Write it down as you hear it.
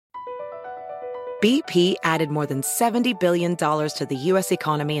BP added more than $70 billion to the U.S.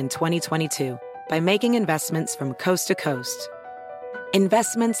 economy in 2022 by making investments from coast to coast.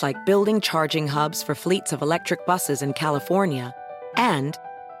 Investments like building charging hubs for fleets of electric buses in California and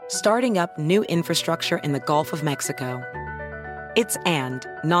starting up new infrastructure in the Gulf of Mexico. It's and,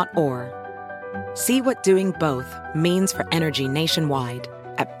 not or. See what doing both means for energy nationwide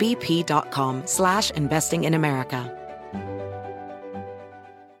at bp.com/investing in America.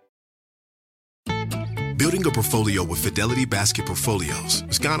 Building a portfolio with Fidelity Basket Portfolios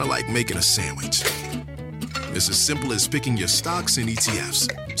is kind of like making a sandwich. It's as simple as picking your stocks and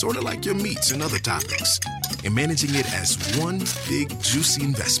ETFs, sort of like your meats and other toppings, and managing it as one big, juicy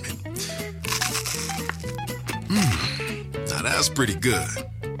investment. Now that's pretty good.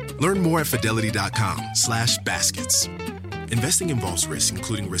 Learn more at fidelity.com/baskets. Investing involves risk,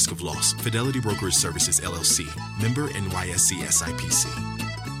 including risk of loss. Fidelity Brokerage Services, LLC. Member NYSE SIPC.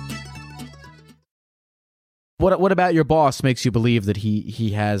 What about your boss makes you believe that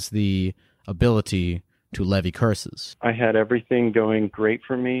he has the ability to levy curses? I had everything going great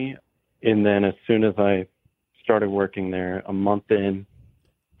for me, and then as soon as I started working there, a month in,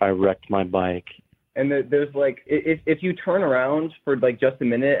 I wrecked my bike. And there's like, if you turn around for like just a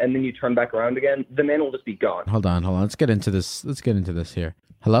minute and then you turn back around again, the man will just be gone. Hold on. Let's get into this here.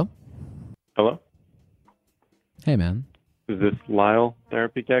 Hello? Hello? Hey, man. Is this Lyle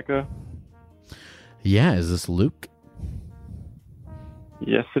Therapy Gecko? Yeah, is this Luke?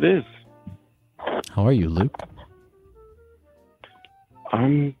 Yes, it is. How are you, Luke?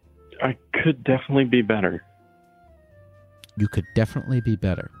 I could definitely be better. You could definitely be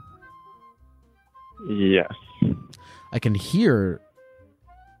better. Yes. I can hear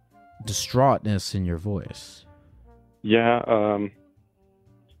distraughtness in your voice. Yeah, I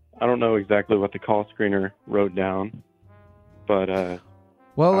don't know exactly what the call screener wrote down, but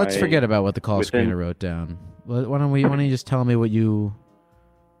well, let's forget about what the call screener wrote down. Why don't you just tell me what it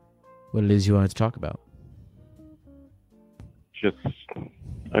is you wanted to talk about? Just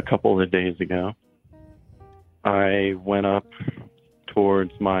a couple of days ago, I went up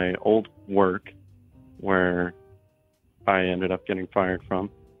towards my old work where I ended up getting fired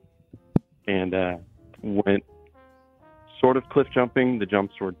from, and went sort of cliff jumping. The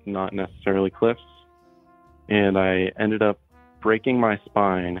jumps were not necessarily cliffs, and I ended up breaking my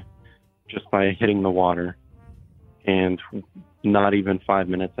spine just by hitting the water, and not even 5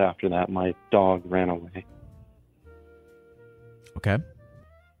 minutes after that, my dog ran away. Okay.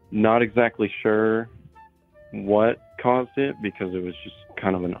 Not exactly sure what caused it, because it was just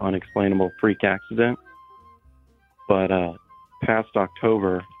kind of an unexplainable freak accident. But past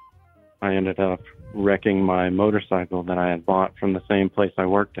October, I ended up wrecking my motorcycle that I had bought from the same place I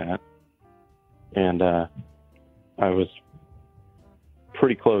worked at. And I was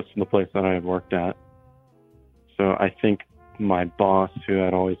pretty close to the place that I had worked at. So I think my boss, who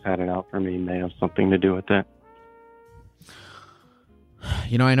had always had it out for me, may have something to do with it.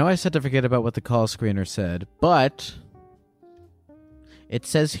 You know I said to forget about what the call screener said, but it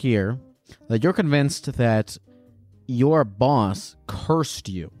says here that you're convinced that your boss cursed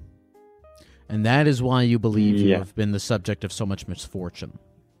you, and that is why you believe you have been the subject of so much misfortune.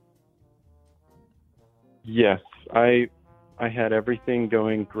 Yes, I had everything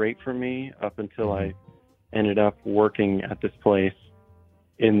going great for me up until I ended up working at this place,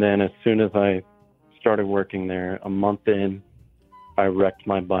 and then as soon as I started working there, a month in, I wrecked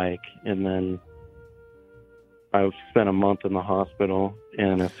my bike, and then I spent a month in the hospital,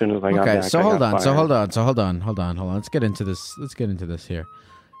 and as soon as I got back, hold on. Let's get into this here.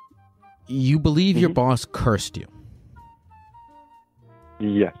 You believe your boss cursed you?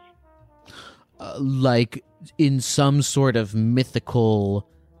 Yes. Like in some sort of mythical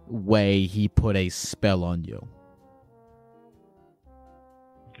way, he put a spell on you?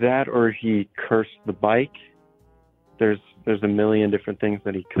 That, or he cursed the bike. There's a million different things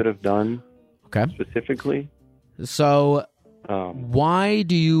that he could have done. Okay. Specifically. So, why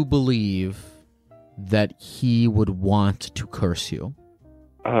do you believe that he would want to curse you?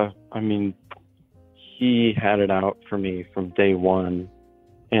 I mean, he had it out for me from day one,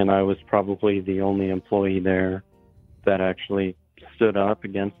 and I was probably the only employee there that actually stood up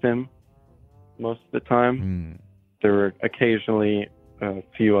against him most of the time. There were occasionally a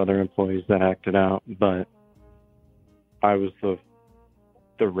few other employees that acted out, but I was the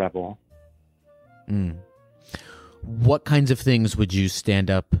rebel. What kinds of things would you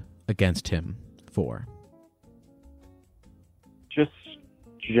stand up against him for? Just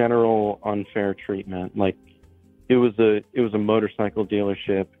general unfair treatment. Like, it was a motorcycle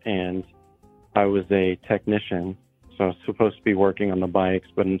dealership, and I was a technician, so I was supposed to be working on the bikes,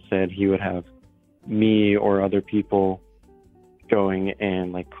 but instead he would have me or other people going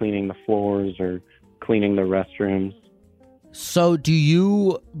and like cleaning the floors or cleaning the restrooms. So do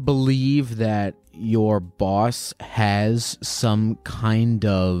you believe that your boss has some kind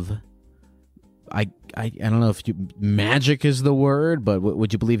of, I don't know if magic is the word, but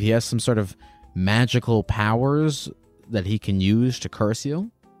would you believe he has some sort of magical powers that he can use to curse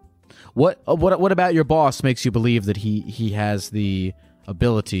you? What about your boss makes you believe that he has the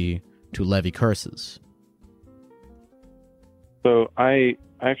ability to levy curses? So I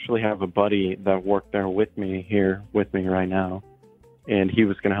actually have a buddy that worked there with me right now, and he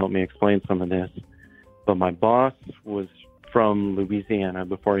was going to help me explain some of this. But my boss was from Louisiana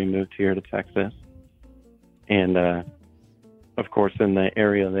before he moved here to Texas. And, of course, in the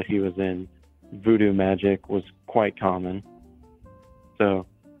area that he was in, voodoo magic was quite common. So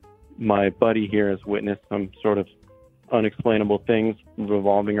my buddy here has witnessed some sort of unexplainable things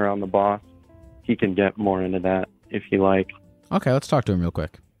revolving around the boss. He can get more into that if you like. Okay, let's talk to him real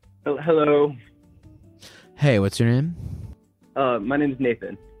quick. Hello. Hey, what's your name? My name is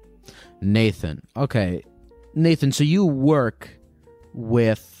Nathan. Nathan. Okay. Nathan, so you work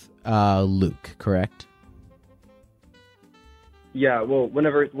with Luke, correct? Yeah, well,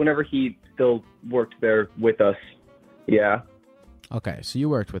 whenever he still worked there with us, yeah. Okay, so you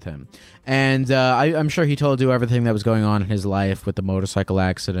worked with him. And I'm sure he told you everything that was going on in his life with the motorcycle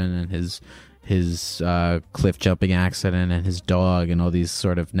accident and his cliff jumping accident and his dog and all these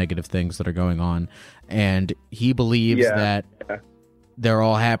sort of negative things that are going on. And he believes that they're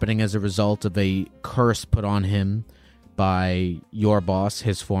all happening as a result of a curse put on him by your boss,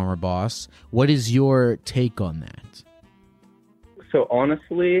 his former boss. What is your take on that? So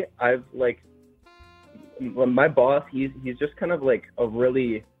honestly, my boss, he's just kind of like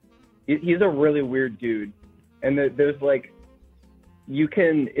he's a really weird dude. And there's like, you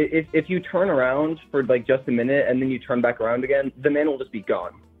can, if you turn around for like just a minute and then you turn back around again, the man will just be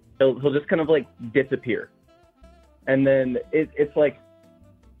gone. He'll just kind of like disappear. And then it's like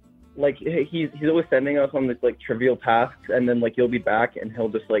he's always sending us on this like trivial tasks, and then like you'll be back and he'll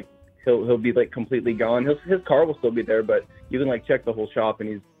just like, he'll be like completely gone. His car will still be there, but you can like check the whole shop and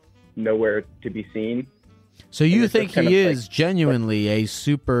he's nowhere to be seen. So you think he is genuinely a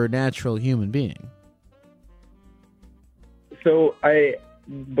supernatural human being? So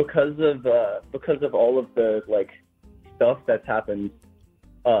because of all of the like stuff that's happened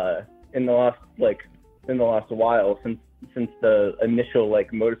in the last while since the initial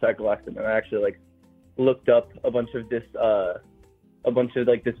like motorcycle accident, I actually like looked up a bunch of this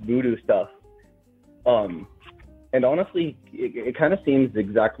voodoo stuff. And honestly, it kind of seems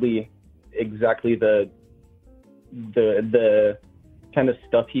exactly the kind of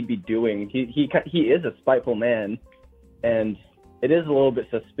stuff he'd be doing. He is a spiteful man, and it is a little bit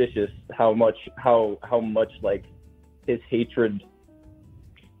suspicious how much like his hatred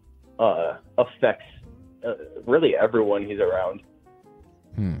affects really everyone he's around.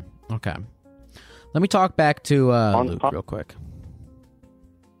 Okay. Let me talk back to Luke real quick.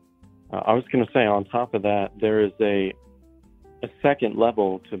 I was going to say, on top of that, there is a second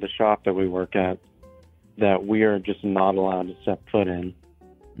level to the shop that we work at that we are just not allowed to step foot in.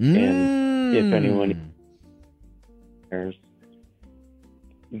 And if anyone cares,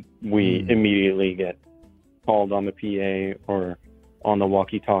 we immediately get called on the PA or on the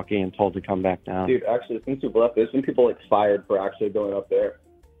walkie-talkie and told to come back down. Dude, actually, since you've left, there's been people like fired for actually going up there.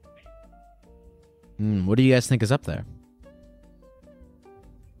 What do you guys think is up there?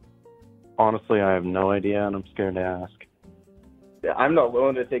 Honestly, I have no idea, and I'm scared to ask. Yeah, I'm not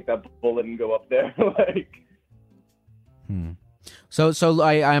willing to take that bullet and go up there. So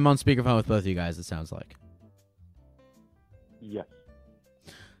I'm on speakerphone with both of you guys, it sounds like. Yes.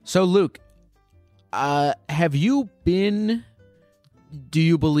 So, Luke, have you been, do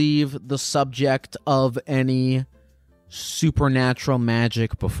you believe, the subject of any supernatural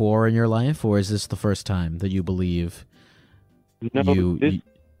magic before in your life, or is this the first time that you believe this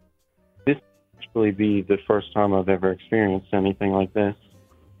actually be the first time I've ever experienced anything like this.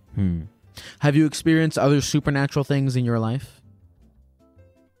 Have you experienced other supernatural things in your life?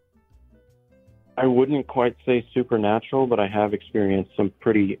 I wouldn't quite say supernatural, but I have experienced some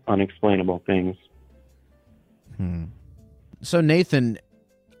pretty unexplainable things. So, Nathan,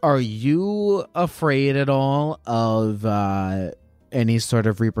 are you afraid at all of any sort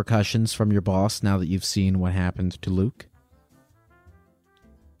of repercussions from your boss now that you've seen what happened to Luke?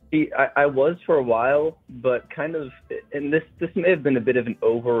 I was for a while, but kind of, and this may have been a bit of an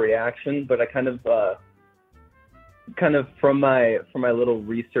overreaction, but I kind of from my little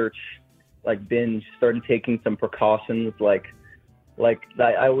research like binge started taking some precautions, like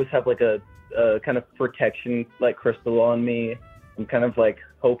I always have like a kind of protection like crystal on me. I'm kind of like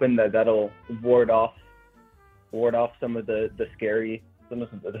hoping that that'll ward off some of the scary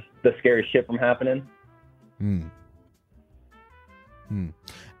shit from happening.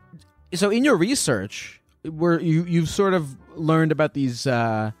 So in your research, you've sort of learned about these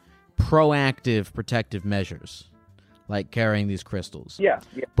proactive protective measures, like carrying these crystals. Yeah.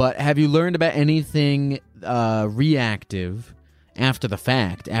 But have you learned about anything reactive after the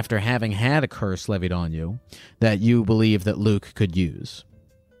fact, after having had a curse levied on you, that you believe that Luke could use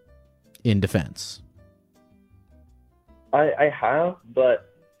in defense? I have,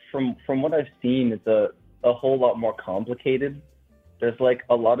 but from what I've seen, it's a whole lot more complicated. There's like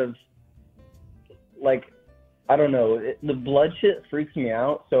a lot of like, I don't know, the blood shit freaks me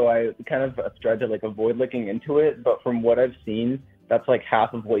out, so I kind of tried to like avoid looking into it. But from what I've seen, that's like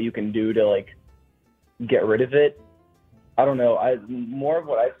half of what you can do to like get rid of it. I don't know. More of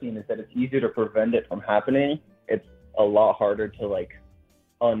what I've seen is that it's easier to prevent it from happening. It's a lot harder to like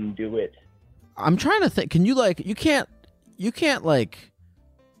undo it. I'm trying to think. Can you like you can't like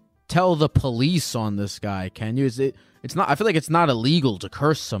tell the police on this guy, can you? It's not. I feel like it's not illegal to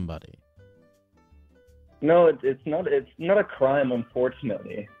curse somebody. No, it's not a crime,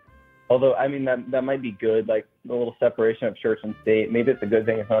 unfortunately. Although, I mean, that might be good, like the little separation of church and state. Maybe it's a good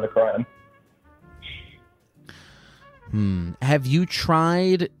thing it's not a crime. Have you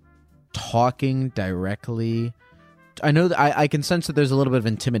tried talking directly? I know that I can sense that there's a little bit of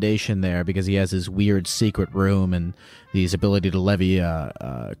intimidation there because he has his weird secret room and his ability to levy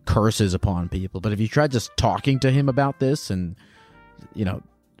curses upon people. But have you tried just talking to him about this and, you know,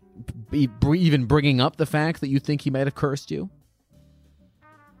 even bringing up the fact that you think he might have cursed you?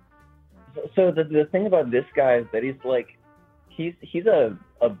 So the thing about this guy is that he's like, he's a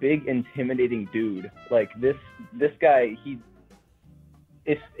big intimidating dude. Like this guy,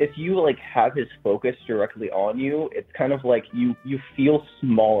 if you like have his focus directly on you, it's kind of like you feel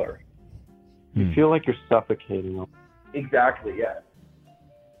smaller. You feel like you're suffocating. Exactly, yeah.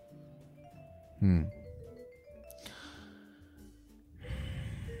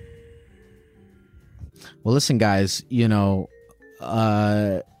 Well, listen, guys, you know,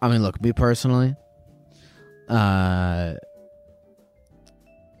 I mean, look, me personally, I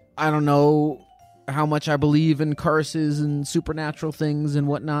don't know how much I believe in curses and supernatural things and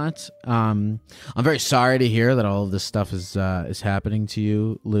whatnot. I'm very sorry to hear that all of this stuff is happening to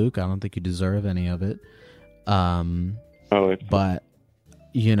you, Luke. I don't think you deserve any of it. But,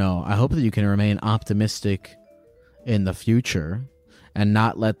 you know, I hope that you can remain optimistic in the future and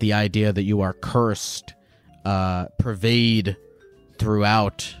not let the idea that you are cursed pervade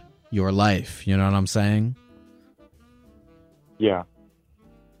throughout your life. You know what I'm saying? Yeah.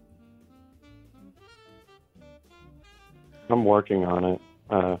 I'm working on it.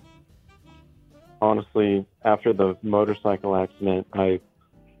 Honestly, after the motorcycle accident, I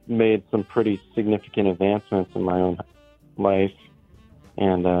made some pretty significant advancements in my own life,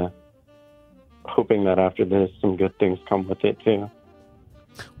 and hoping that after this, some good things come with it too.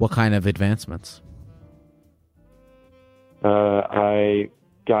 What kind of advancements? I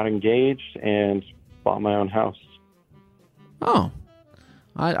got engaged and bought my own house. Oh,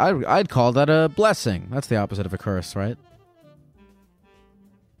 I'd call that a blessing. That's the opposite of a curse, right?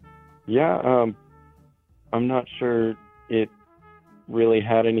 Yeah, I'm not sure it really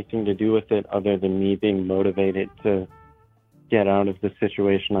had anything to do with it other than me being motivated to get out of the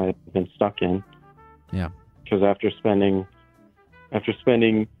situation I've been stuck in. Yeah. Because after spending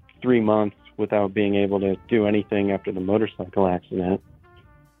 3 months without being able to do anything after the motorcycle accident,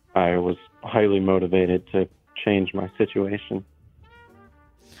 I was highly motivated to change my situation.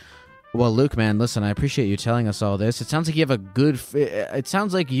 Well, Luke, man, listen, I appreciate you telling us all this. It sounds like you have a good. It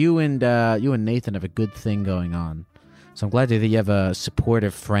sounds like you and Nathan have a good thing going on. So I'm glad that you have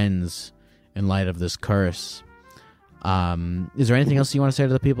supportive friends in light of this curse. Is there anything else you want to say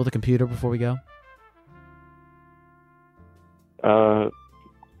to the people at the computer before we go? I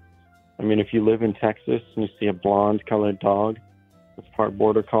mean, if you live in Texas and you see a blonde-colored dog that's part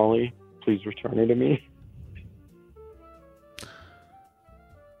border collie, please return her to me.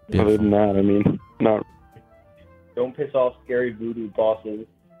 Beautiful. Other than that, I mean, not. Don't piss off scary voodoo bosses.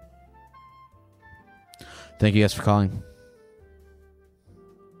 Thank you guys for calling.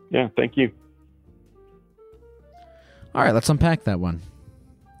 Yeah, thank you. All right, let's unpack that one.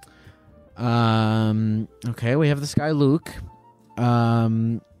 Okay, we have this guy, Luke.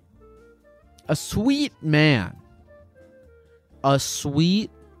 A sweet man. A sweet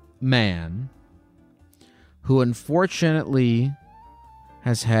man who unfortunately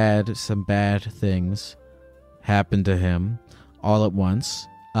has had some bad things happen to him all at once.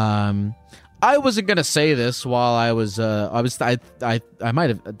 I wasn't gonna say this while I might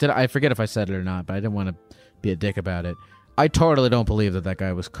have did. I forget if I said it or not, but I didn't want to be a dick about it. I totally don't believe that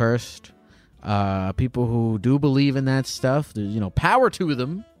guy was cursed. People who do believe in that stuff, power to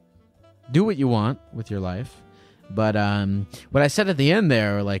them. Do what you want with your life. But what I said at the end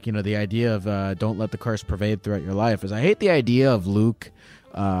there, the idea of don't let the curse pervade throughout your life, is I hate the idea of Luke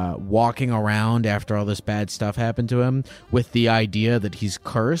walking around after all this bad stuff happened to him with the idea that he's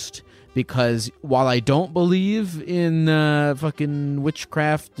cursed. Because while I don't believe in fucking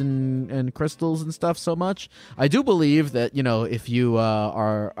witchcraft and crystals and stuff so much, I do believe that, if you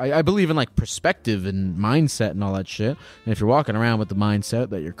I believe in perspective and mindset and all that shit. And if you're walking around with the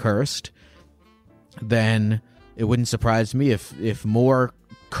mindset that you're cursed, then it wouldn't surprise me if more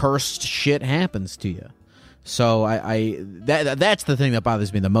cursed shit happens to you. So that's the thing that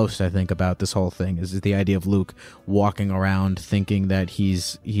bothers me the most, I think, about this whole thing is the idea of Luke walking around thinking that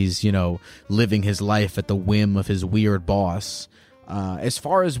he's living his life at the whim of his weird boss. As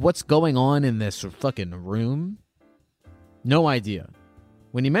far as what's going on in this fucking room, no idea.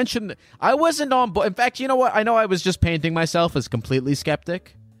 When he mentioned, I wasn't on board. In fact, you know what? I know I was just painting myself as completely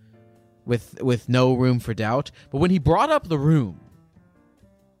skeptic with no room for doubt. But when he brought up the room,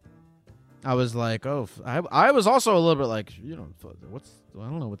 I was like, oh, I was also a little bit like, I don't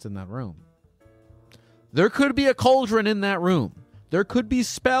know what's in that room. There could be a cauldron in that room. There could be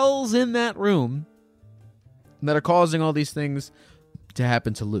spells in that room that are causing all these things to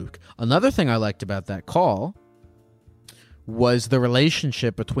happen to Luke. Another thing I liked about that call was the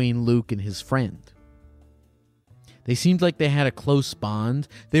relationship between Luke and his friend. They seemed like they had a close bond.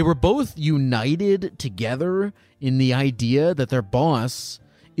 They were both united together in the idea that their boss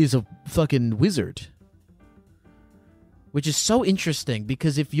is a fucking wizard. Which is so interesting,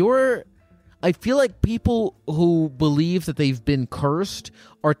 because I feel like people who believe that they've been cursed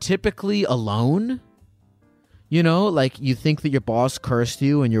are typically alone. You think that your boss cursed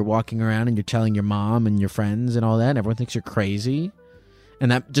you and you're walking around and you're telling your mom and your friends and all that, and everyone thinks you're crazy.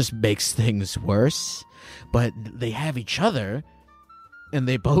 And that just makes things worse. But they have each other, and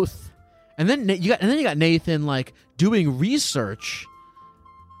they both... And then you got Nathan, doing research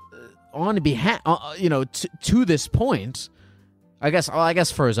on behalf, to this point, I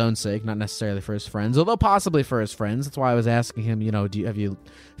guess for his own sake, not necessarily for his friends, although possibly for his friends. That's why I was asking him, have you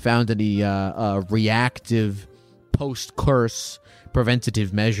found any reactive post-curse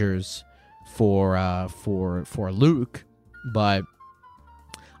preventative measures for Luke? But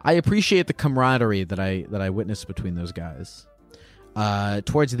I appreciate the camaraderie that I witnessed between those guys.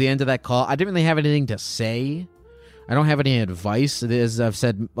 Towards the end of that call, I didn't really have anything to say. I don't have any advice. As I've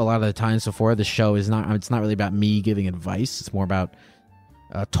said a lot of the times before, the show it's not really about me giving advice. It's more about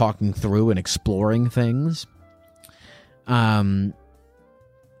talking through and exploring things. But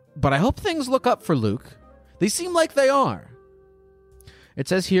I hope things look up for Luke. They seem like they are. It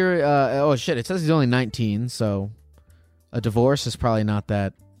says here, it says he's only 19, so a divorce is probably not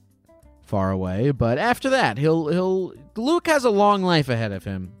that far away. But after that, Luke has a long life ahead of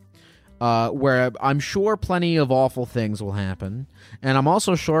him. Where I'm sure plenty of awful things will happen, and I'm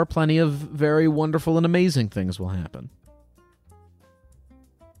also sure plenty of very wonderful and amazing things will happen.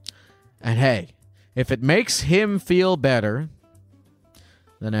 And hey, if it makes him feel better,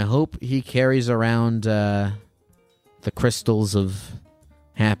 then I hope he carries around the crystals of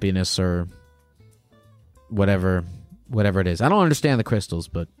happiness or whatever it is. I don't understand the crystals,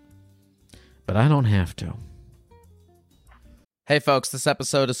 but I don't have to. Hey folks, this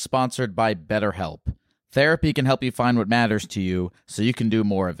episode is sponsored by BetterHelp. Therapy can help you find what matters to you so you can do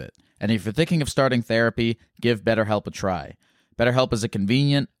more of it. And if you're thinking of starting therapy, give BetterHelp a try. BetterHelp is a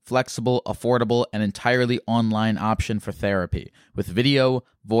convenient, flexible, affordable, and entirely online option for therapy, with video,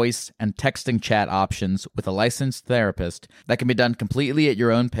 voice, and texting chat options with a licensed therapist that can be done completely at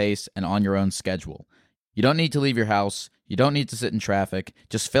your own pace and on your own schedule. You don't need to leave your house. You don't need to sit in traffic.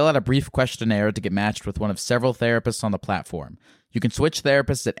 Just fill out a brief questionnaire to get matched with one of several therapists on the platform. You can switch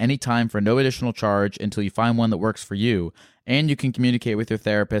therapists at any time for no additional charge until you find one that works for you, and you can communicate with your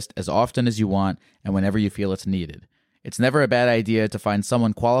therapist as often as you want and whenever you feel it's needed. It's never a bad idea to find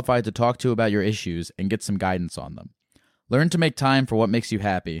someone qualified to talk to about your issues and get some guidance on them. Learn to make time for what makes you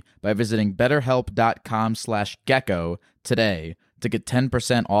happy by visiting betterhelp.com/gecko today to get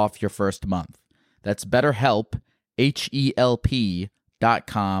 10% off your first month. That's BetterHelp,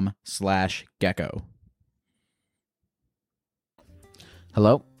 HELP.com/gecko.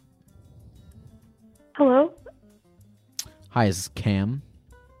 Hello? Hello? Hi, is this Cam?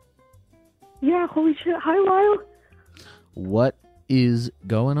 Yeah, holy shit. Hi, Lyle. What is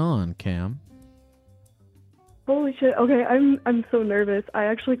going on, Cam? Holy shit. Okay, I'm so nervous. I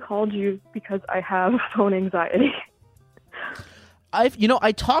actually called you because I have phone anxiety.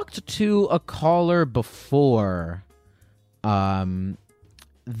 I talked to a caller before that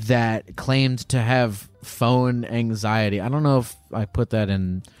claimed to have phone anxiety. I don't know if I put that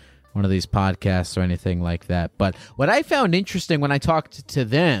in one of these podcasts or anything like that. But what I found interesting when I talked to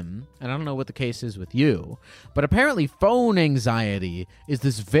them, and I don't know what the case is with you, but apparently phone anxiety is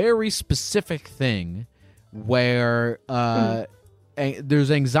this very specific thing where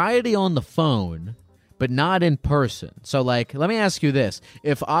there's anxiety on the phone, but not in person. So, like, let me ask you this.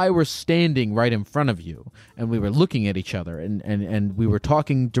 If I were standing right in front of you and we were looking at each other and we were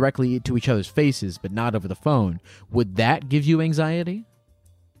talking directly to each other's faces, but not over the phone, would that give you anxiety?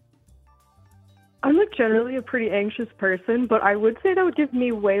 I'm like generally a pretty anxious person, but I would say that would give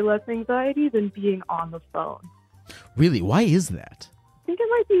me way less anxiety than being on the phone. Really? Why is that? I think it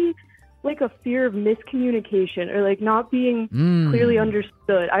might be like a fear of miscommunication or like not being clearly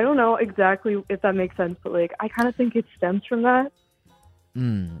understood. I don't know exactly if that makes sense, but like I kind of think it stems from that.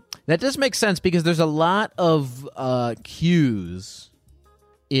 That does make sense because there's a lot of cues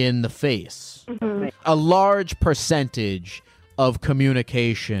in the face. Mm-hmm. A large percentage of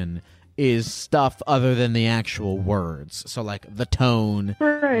communication is stuff other than the actual words. So like the tone,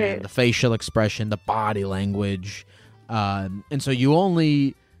 Right. and the facial expression, the body language. And so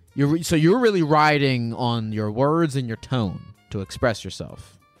you're really riding on your words and your tone to express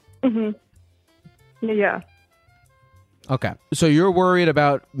yourself. Mm-hmm. Yeah. Okay. So you're worried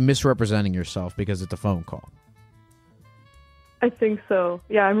about misrepresenting yourself because it's a phone call. I think so.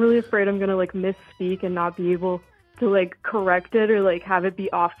 Yeah, I'm really afraid I'm going to like misspeak and not be able to like correct it or like have it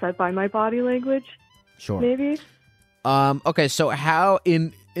be offset by my body language. Sure. Maybe. Okay, so how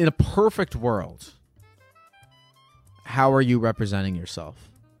in a perfect world, how are you representing yourself?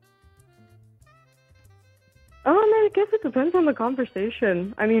 I guess it depends on the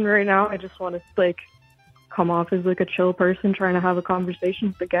conversation. I mean, right now I just want to like come off as like a chill person trying to have a conversation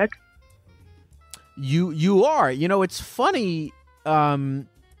with the Gek. You are. You know, it's funny. I've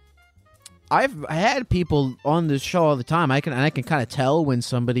had people on this show all the time. I can kind of tell when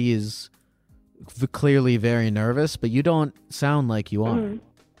somebody is clearly very nervous, but you don't sound like you are. Mm-hmm.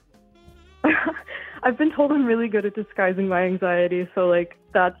 I've been told I'm really good at disguising my anxiety, so like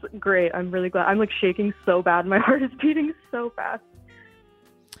that's great. I'm really glad. I'm like shaking so bad. My heart is beating so fast.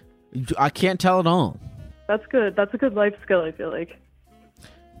 I can't tell at all. That's good. That's a good life skill, I feel like.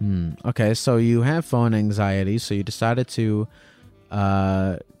 Okay, so you have phone anxiety, so you decided to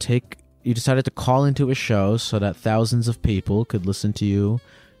call into a show so that thousands of people could listen to you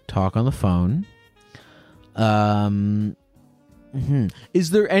talk on the phone. Is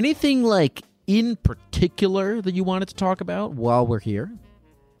there anything like in particular that you wanted to talk about while we're here?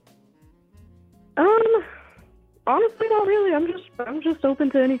 Honestly, not really. I'm just open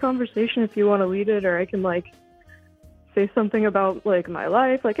to any conversation if you want to lead it, or I can like say something about like my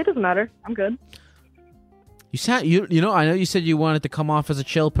life. Like it doesn't matter. I'm good. You sound you know, I know you said you wanted to come off as a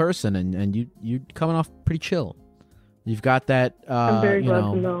chill person, and you coming off pretty chill. You've got that I'm very glad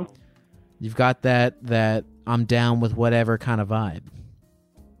to know. You've got that I'm down with whatever kind of vibe.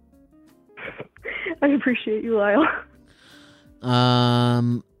 I appreciate you, Lyle.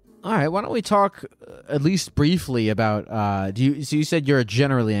 All right, why don't we talk at least briefly about so you said you're a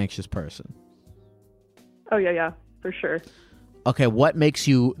generally anxious person. Oh yeah, for sure. Okay, what makes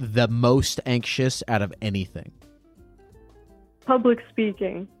you the most anxious out of anything? Public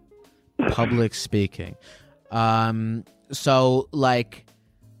speaking. Public speaking. So like,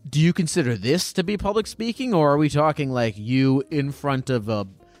 do you consider this to be public speaking, or are we talking like you in front of a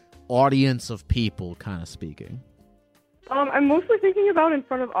audience of people kind of speaking? I'm mostly thinking about in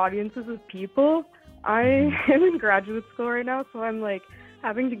front of audiences of people. I am in graduate school right now, so I'm like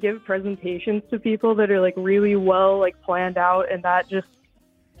having to give presentations to people that are like really well like planned out, and that just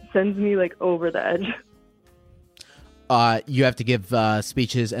sends me like over the edge. You have to give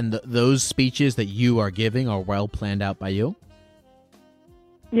speeches, and those speeches that you are giving are well planned out by you?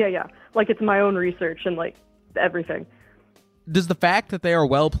 Yeah. Like it's my own research and like everything. Does the fact that they are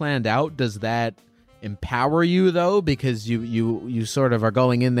well planned out, does that empower you though? Because you sort of are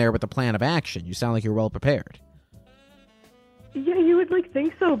going in there with a plan of action. You sound like you're well prepared. Yeah, you would like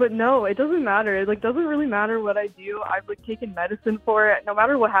think so, but no, it doesn't matter. It like doesn't really matter what I do. I've like taken medicine for it. No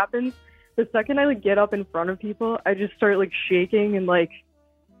matter what happens, the second I like get up in front of people, I just start like shaking and like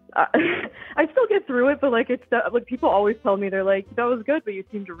I still get through it, but like it's like people always tell me, they're like, that was good, but you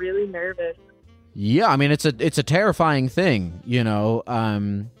seemed really nervous. Yeah, I mean it's a terrifying thing, you know.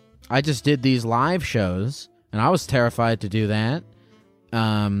 I just did these live shows and I was terrified to do that.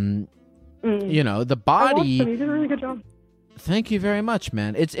 You know, the I watched body. him. He did a really good job. Thank you very much,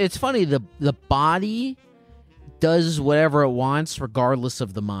 man. It's funny, the body does whatever it wants regardless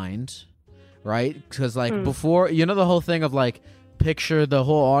of the mind, right? Because like before, you know, the whole thing of like picture the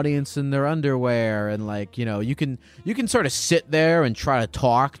whole audience in their underwear, and like, you know, you can sort of sit there and try to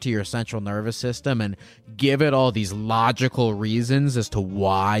talk to your central nervous system and give it all these logical reasons as to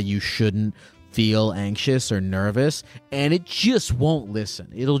why you shouldn't feel anxious or nervous, and it just won't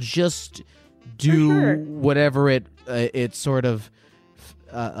listen. It'll just do whatever it sort of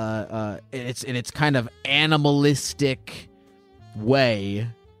in its kind of animalistic way,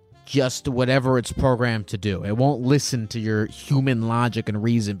 just whatever it's programmed to do. It won't listen to your human logic and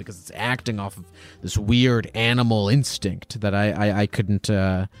reason because it's acting off of this weird animal instinct that I couldn't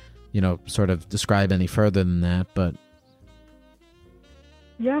sort of describe any further than that. But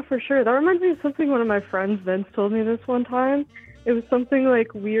Yeah, for sure. That reminds me of something one of my friends, Vince, told me this one time. It was something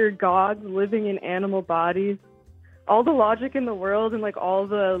like weird gods living in animal bodies. All the logic in the world and like all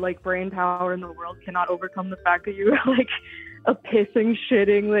the like brain power in the world cannot overcome the fact that you are like a pissing,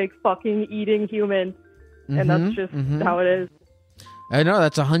 shitting, like fucking eating human. And that's just how it is. I know,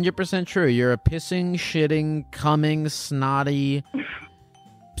 that's 100% true. You're a pissing, shitting, coming, snotty,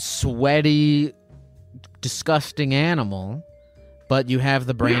 sweaty, disgusting animal, but you have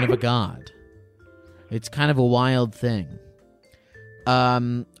the brain of a god. It's kind of a wild thing.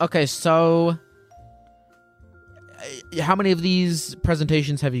 Okay, so how many of these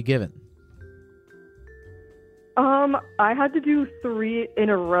presentations have you given? I had to do 3 in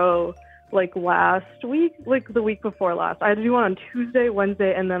a row, like last week, like the week before last. I had to do one on Tuesday,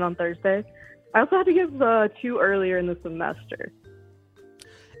 Wednesday, and then on Thursday. I also had to give 2 earlier in the semester.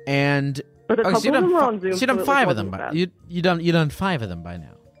 And but a couple of them were on Zoom. So you done so 5 of them. You done 5 of them by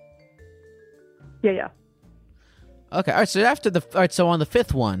now. Yeah. Okay. All right. So on the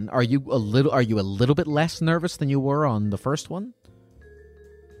 5th one, are you a little bit less nervous than you were on the first one,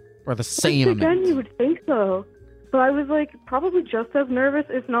 or the same amount? Again, you would think so, but I was like probably just as nervous,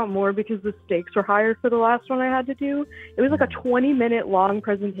 if not more, because the stakes were higher for the last one I had to do. It was like a 20-minute long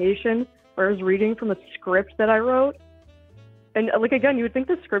presentation where I was reading from a script that I wrote, and like again, you would think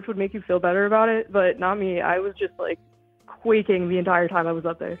the script would make you feel better about it, but not me. I was just like quaking the entire time I was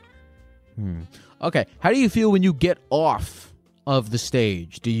up there. Okay, how do you feel when you get off of the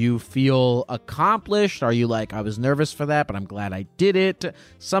stage? Do you feel accomplished? Are you like, I was nervous for that, but I'm glad I did it?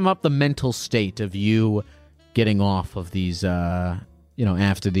 Sum up the mental state of you getting off of these,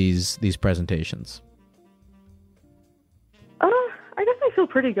 after these presentations. I guess I feel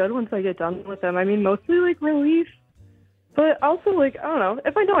pretty good once I get done with them. I mean, mostly like relief, but also like, I don't know,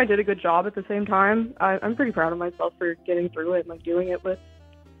 if I know I did a good job at the same time, I'm pretty proud of myself for getting through it and like doing it with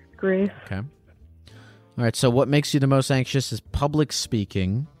grace. Okay. All right, so what makes you the most anxious is public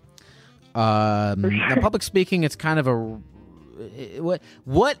speaking. Now, public speaking, it's kind of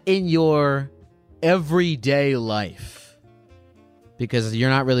what in your everyday life, because you're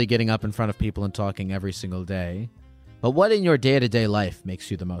not really getting up in front of people and talking every single day, but what in your day-to-day life makes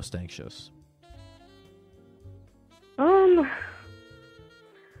you the most anxious?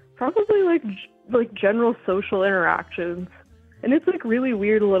 Probably like general social interactions. And it's like really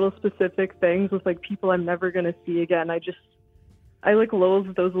weird little specific things with like people I'm never going to see again. I like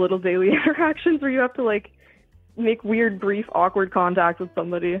loathe those little daily interactions where you have to like make weird, brief, awkward contact with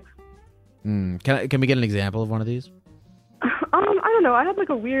somebody. Can we get an example of one of these? I don't know. I had like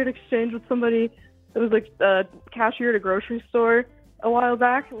a weird exchange with somebody that was like a cashier at a grocery store a while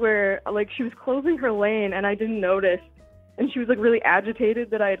back where like she was closing her lane and I didn't notice. And she was like really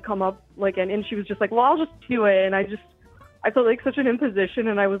agitated that I had come up like, and she was just like, well, I'll just do it. And I felt like such an imposition,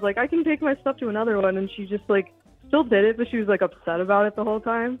 and I was like, I can take my stuff to another one, and she just like still did it, but she was like upset about it the whole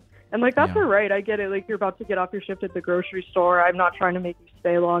time. And like that's her right. I get it. Like you're about to get off your shift at the grocery store. I'm not trying to make you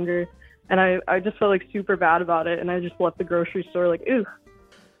stay longer. And I just felt like super bad about it, and I just left the grocery store like, ew.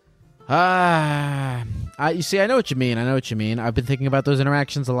 You see, I know what you mean. I've been thinking about those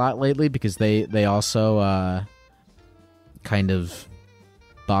interactions a lot lately because they also kind of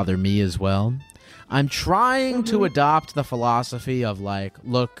bother me as well. I'm trying to adopt the philosophy of like,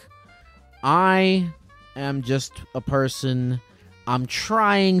 look, I am just a person. I'm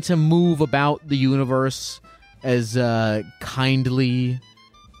trying to move about the universe as kindly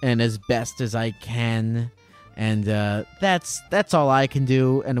and as best as I can. And that's all I can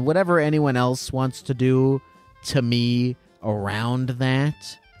do. And whatever anyone else wants to do to me around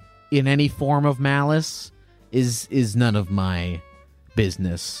that in any form of malice is none of my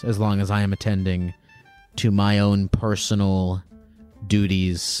business, as long as I am attending to my own personal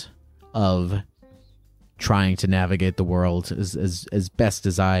duties of trying to navigate the world as best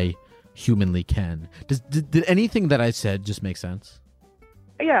as I humanly can. Did anything that I said just make sense?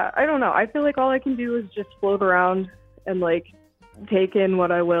 Yeah, I don't know. I feel like all I can do is just float around and like take in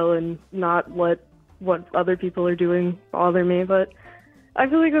what I will and not let what other people are doing bother me. But I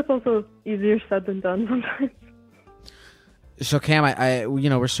feel like that's also easier said than done sometimes. So Cam, I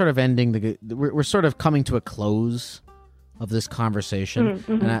we're sort of ending we're sort of coming to a close of this conversation,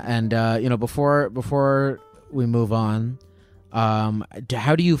 and before we move on,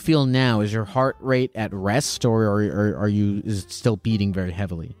 how do you feel now? Is your heart rate at rest, or is it still beating very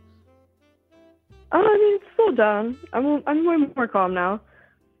heavily? I mean, it's still down. I'm way more calm now.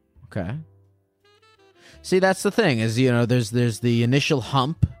 Okay. See, that's the thing is, there's the initial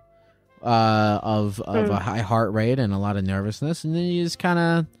hump of a high heart rate and a lot of nervousness, and then you just kind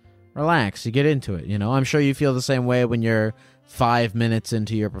of relax. You get into it. I'm sure you feel the same way when you're 5 minutes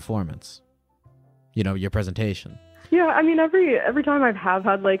into your performance. Your presentation. Yeah, I mean, every time I have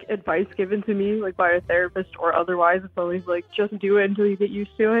had like advice given to me, like by a therapist or otherwise, it's always like, just do it until you get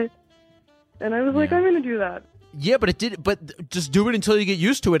used to it. And I was like, I'm going to do that. Yeah, but just do it until you get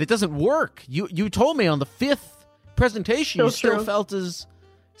used to it. It doesn't work. You told me on the 5th presentation you still felt as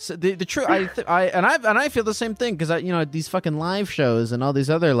the truth. I feel the same thing because these fucking live shows and all these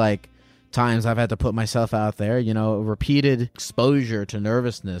other like times I've had to put myself out there. Repeated exposure to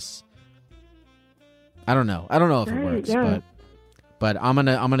nervousness. I don't know if it works, but I'm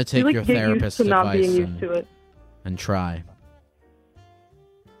gonna take your therapist's advice and try.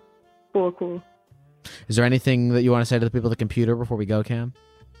 Cool. Is there anything that you want to say to the people at the computer before we go, Cam?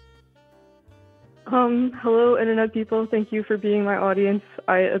 Hello, internet people. Thank you for being my audience.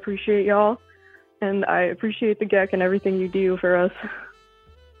 I appreciate y'all, and I appreciate the GEC and everything you do for us.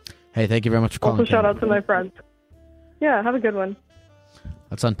 Hey, thank you very much for calling. Also, shout out to my friends. Yeah, have a good one.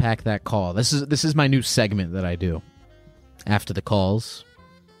 Let's unpack that call. This is my new segment that I do after the calls.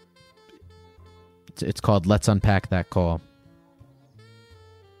 It's called Let's Unpack That Call.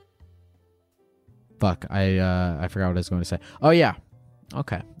 Fuck, I forgot what I was going to say. Oh yeah,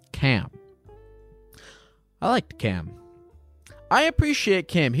 okay, Cam. I liked Cam. I appreciate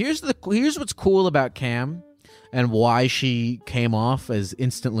Cam. Here's what's cool about Cam, and why she came off as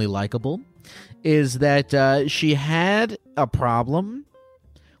instantly likable, is that she had a problem,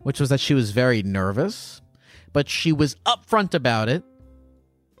 which was that she was very nervous, but she was upfront about it,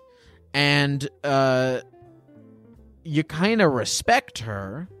 and you kind of respect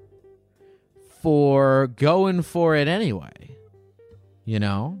her for going for it anyway.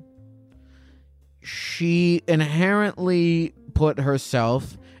 She inherently put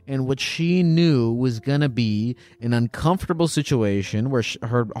herself in what she knew was going to be an uncomfortable situation where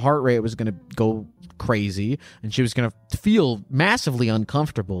her heart rate was going to go crazy and she was going to feel massively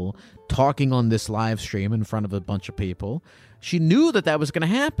uncomfortable talking on this live stream in front of a bunch of people. She knew that was going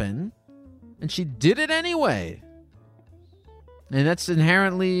to happen, and she did it anyway. And that's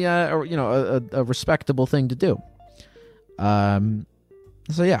inherently, a respectable thing to do.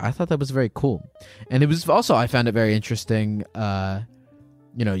 So yeah, I thought that was very cool. And it was also, I found it very interesting,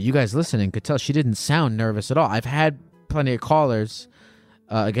 you guys listening could tell she didn't sound nervous at all. I've had plenty of callers,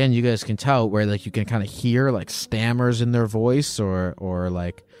 again, you guys can tell, where like you can kind of hear like stammers in their voice or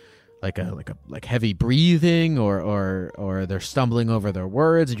like heavy breathing or they're stumbling over their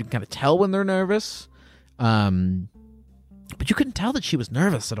words, and you can kind of tell when they're nervous. But you couldn't tell that she was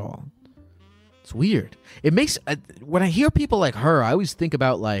nervous at all. It's weird. It makes when I hear people like her, I always think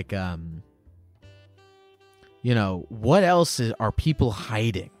about like what else are people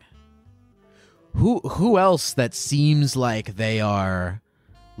hiding? Who else that seems like they are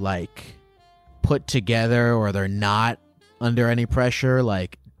like put together, or they're not under any pressure,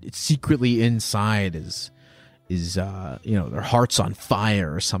 like it's secretly inside is their heart's on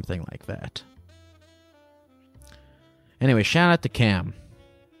fire or something like that. Anyway, shout out to Cam.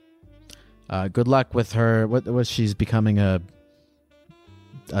 Good luck with her. What was she's becoming a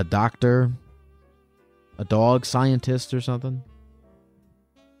doctor, a dog scientist or something?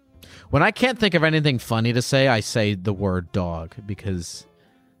 When I can't think of anything funny to say, I say the word dog because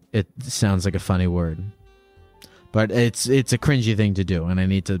it sounds like a funny word. But it's a cringy thing to do, and I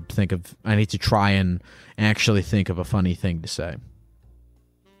need to try and actually think of a funny thing to say.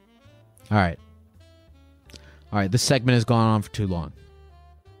 All right, this segment has gone on for too long.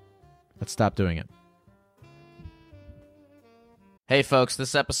 Let's stop doing it. Hey folks,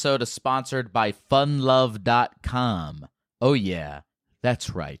 this episode is sponsored by funlove.com. Oh yeah, that's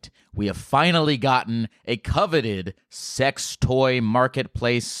right. We have finally gotten a coveted sex toy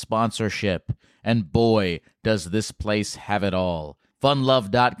marketplace sponsorship. And boy, does this place have it all.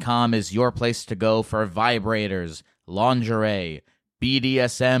 Funlove.com is your place to go for vibrators, lingerie,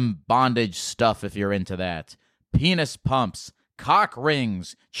 BDSM bondage stuff if you're into that, penis pumps, cock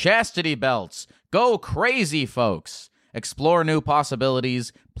rings, chastity belts. Go crazy, folks. Explore new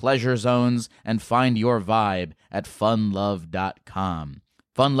possibilities, pleasure zones, and find your vibe at funlove.com.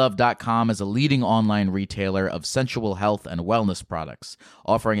 Funlove.com is a leading online retailer of sensual health and wellness products,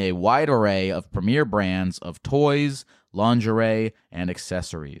 offering a wide array of premier brands of toys, lingerie, and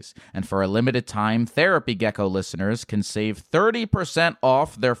accessories. And for a limited time, Therapy Gecko listeners can save 30%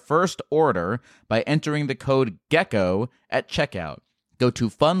 off their first order by entering the code GECKO at checkout. Go to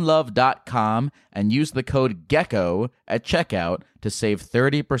funlove.com and use the code GECKO at checkout to save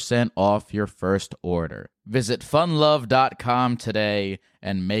 30% off your first order. Visit funlove.com today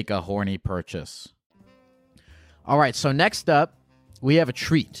and make a horny purchase. All right, so next up, we have a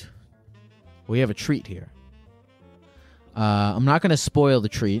treat. We have a treat here. I'm not going to spoil the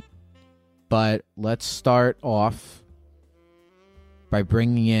treat, but let's start off by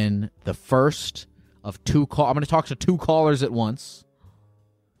bringing in the first of two calls. I'm going to talk to two callers at once,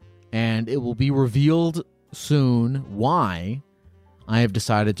 and it will be revealed soon why I have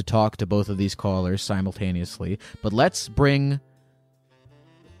decided to talk to both of these callers simultaneously. But let's bring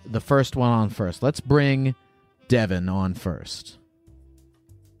the first one on first. Let's bring Devin on first.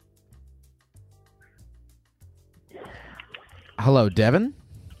 Hello, Devin?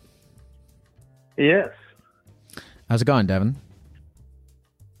 Yes. How's it going, Devin?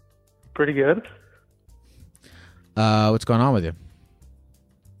 Pretty good. What's going on with you?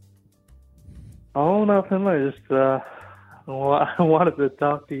 Oh, nothing. I just I wanted to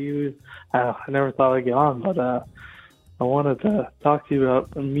talk to you. I never thought I'd get on, but I wanted to talk to you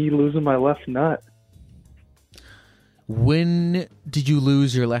about me losing my left nut. When did you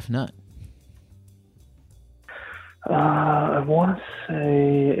lose your left nut? I want to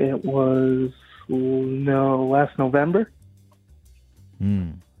say it was last November.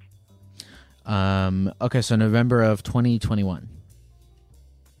 Okay, so November of 2021.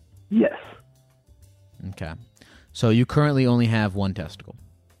 Yes. Okay. So you currently only have one testicle.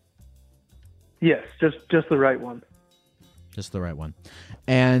 Yes, just the right one. Just the right one.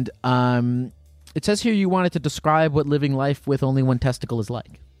 And it says here you wanted to describe what living life with only one testicle is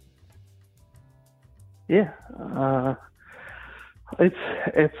like. Yeah. It's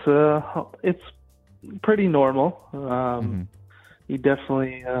pretty normal. You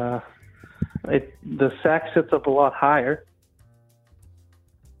definitely the sack sits up a lot higher.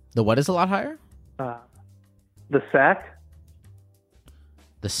 The what is a lot higher? The sack.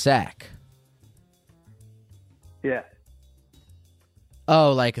 The sack. Yeah.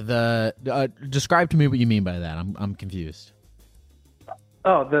 Oh, like the describe to me what you mean by that. I'm confused.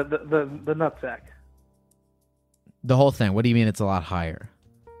 Oh, the nut sack. The whole thing. What do you mean it's a lot higher?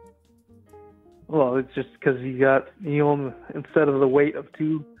 Well, it's just because you only, instead of the weight of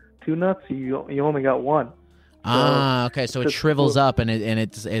two nuts, you only got one. Okay. So it shrivels up and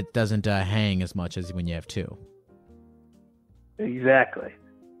it doesn't hang as much as when you have two. Exactly.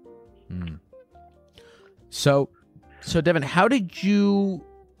 So Devin, how did you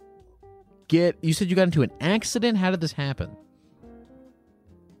get? You said you got into an accident. How did this happen?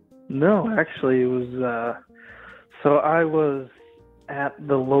 No, actually, it was. So I was at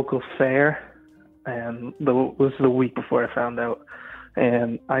the local fair, and this was the week before I found out,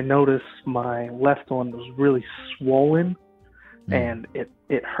 and I noticed my left one was really swollen, and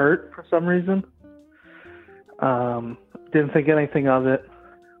it hurt for some reason. Didn't think anything of it.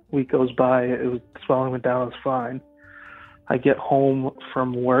 Week goes by, swelling went down, it was fine. I get home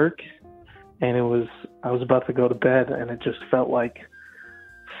from work, and I was about to go to bed, and it just felt like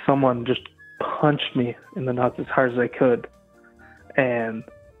someone just punched me in the nuts as hard as I could, and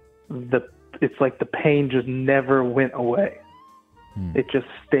it's like the pain just never went away. It just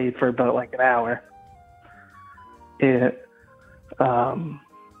stayed for about like an hour. And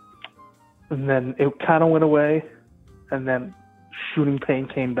then it kind of went away, and then shooting pain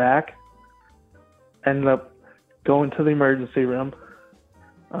came back. Ended up going to the emergency room,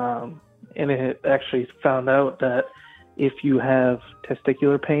 and it actually found out that if you have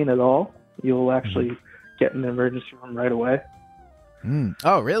testicular pain at all, you'll actually get in the emergency room right away.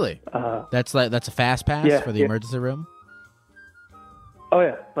 Oh, really? That's a fast pass for the emergency room. Oh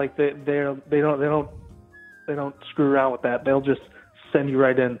yeah, like they don't screw around with that. They'll just send you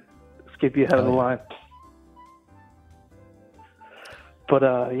right in, skip you ahead of the line. But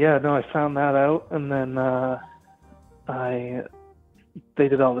I found that out, and then they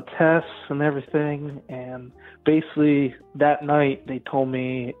did all the tests and everything, and basically that night they told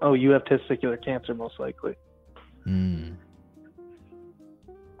me, "Oh, you have testicular cancer, most likely,"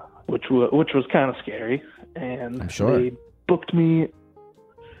 which was kind of scary. And I'm sure. they booked me.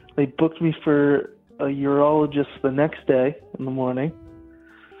 They booked me for a urologist the next day in the morning.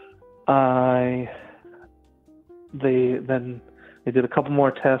 They did a couple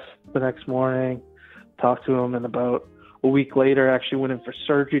more tests the next morning. Talked to him, and about a week later, actually went in for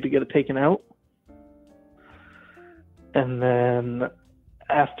surgery to get it taken out. And then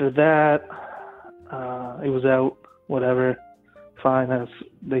after that, it was out. Whatever, fine. As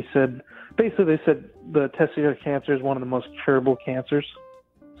they said, basically they said the testicular cancer is one of the most curable cancers.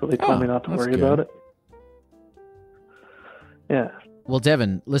 So they told me not to worry about it. Yeah. Well,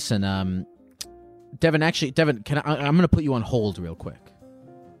 Devin, listen. Devin, I'm going to put you on hold real quick.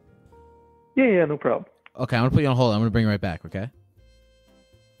 Yeah, no problem. Okay, I'm going to put you on hold. I'm going to bring you right back, okay?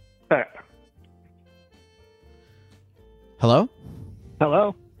 All right. Hello?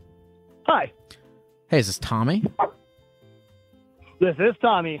 Hello? Hi. Hey, is this Tommy? This is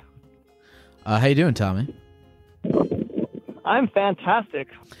Tommy. How you doing, Tommy? I'm fantastic.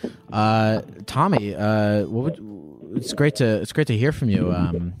 Tommy, it's great to hear from you.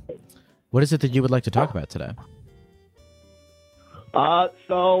 What is it that you would like to talk about today?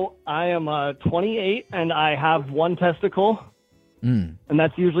 So I am 28 and I have one testicle, and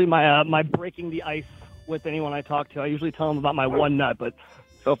that's usually my breaking the ice with anyone I talk to. I usually tell them about my one nut, but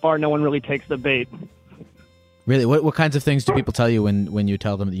so far no one really takes the bait. Really? What kinds of things do people tell you when you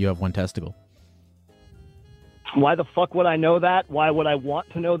tell them that you have one testicle? Why the fuck would I know that? Why would I want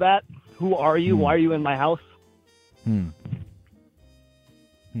to know that? Who are you? Why are you in my house? Do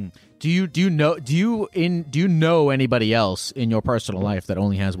you know anybody else in your personal life that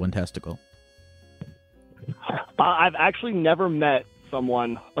only has one testicle? I've actually never met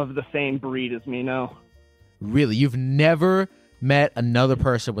someone of the same breed as me. No. Really? You've never met another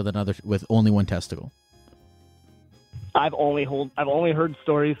person with only one testicle? I've only heard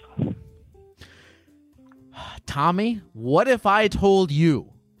stories. Tommy, what if I told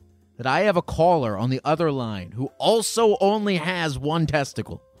you that I have a caller on the other line who also only has one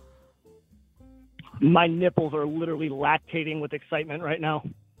testicle? My nipples are literally lactating with excitement right now.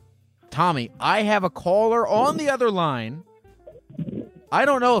 Tommy, I have a caller on the other line. I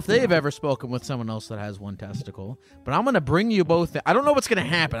don't know if they've ever spoken with someone else that has one testicle, but I'm going to bring you both. I don't know what's going to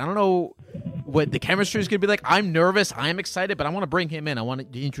happen. I don't know what the chemistry is going to be like. I'm nervous. I'm excited, but I want to bring him in. I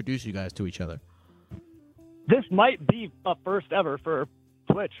want to introduce you guys to each other. This might be a first ever for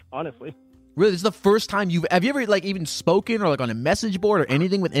Twitch, honestly. Really, this is the first time have you ever even spoken or on a message board or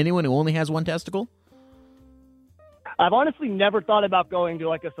anything with anyone who only has one testicle? I've honestly never thought about going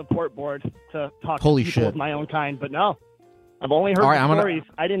to a support board to talk to people of my own kind, but no. I've only heard stories.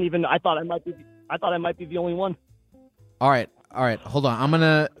 I thought I might be the only one. All right. Hold on. I'm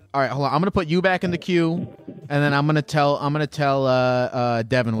gonna put you back in the queue, and then I'm gonna tell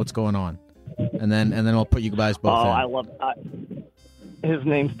Devin what's going on, and then I'll put you guys both in. I love that. His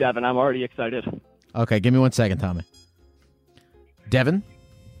name's Devin. I'm already excited. Okay, give me 1 second, Tommy. Devin?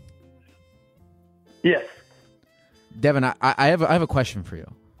 Yes. Devin, I have a question for you.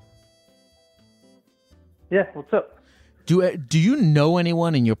 Yeah, what's up? Do you know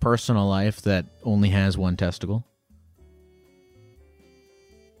anyone in your personal life that only has one testicle?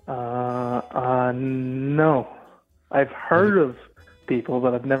 No. I've heard of people,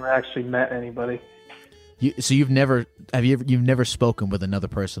 but I've never actually met anybody. You've never spoken with another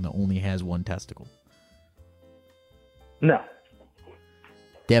person that only has one testicle? No.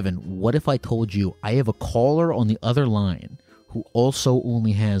 Devin, what if I told you I have a caller on the other line who also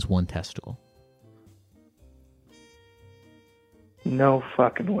only has one testicle? No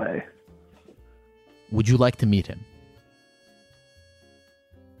fucking way. Would you like to meet him?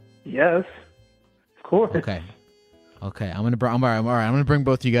 Yes, of course. Okay. I'm gonna bring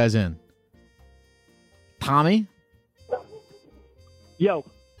both of you guys in. Tommy? Yo.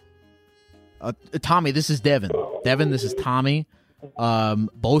 Tommy, this is Devin. Devin, this is Tommy.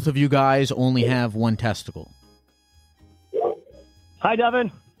 Both of you guys only have one testicle. Hi,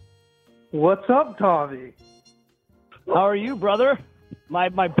 Devin. What's up, Tommy? How are you, brother? My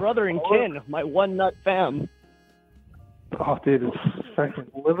brother and kin, my one nut fam. Oh, dude, it's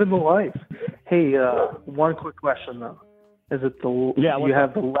fucking living the life. Hey, one quick question though: is it you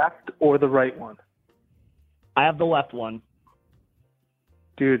have the left or the right one? I have the left one.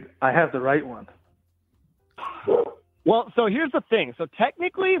 Dude, I have the right one. Well, so here's the thing. So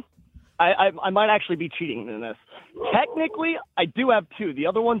technically, I might actually be cheating in this. Technically, I do have two. The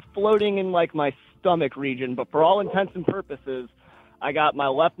other one's floating in my stomach region, but for all intents and purposes, I got my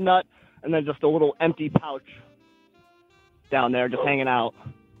left nut and then just a little empty pouch down there just hanging out.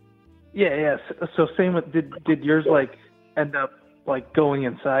 Yeah. So same with, did yours end up going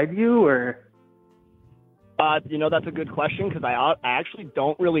inside you, or? That's a good question because I actually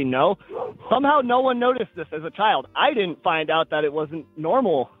don't really know. Somehow no one noticed this as a child. I didn't find out that it wasn't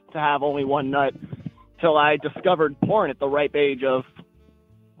normal to have only one nut till I discovered porn at the ripe age of,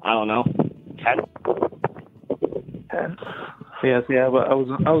 I don't know, 10. 10. Yes, yeah, but I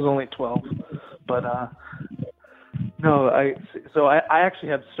was only 12. But no, I actually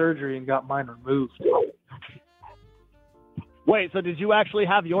had surgery and got mine removed. Wait, so did you actually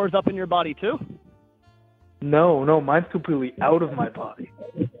have yours up in your body too? No, mine's completely out of my body.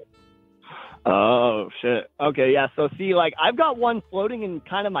 Oh, shit. Okay, yeah. So, see, like, I've got one floating in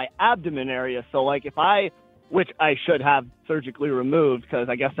kind of my abdomen area. So, like, which I should have surgically removed because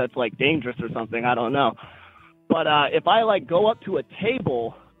I guess that's, like, dangerous or something. I don't know. But if I, like, go up to a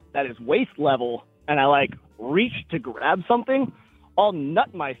table that is waist level and I, like, reach to grab something, I'll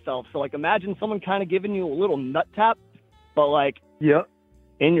nut myself. So, like, imagine someone kind of giving you a little nut tap, but, like, yep,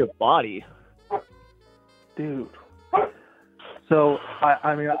 in your body. Dude. So,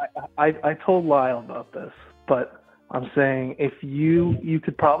 I told Lyle about this, but I'm saying if you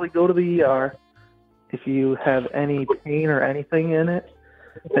could probably go to the ER if you have any pain or anything in it,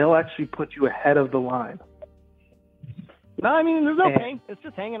 they'll actually put you ahead of the line. No, I mean, there's no pain. It's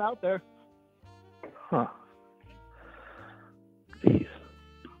just hanging out there. Huh. Jeez.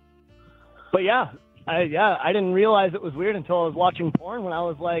 But yeah, I didn't realize it was weird until I was watching porn when I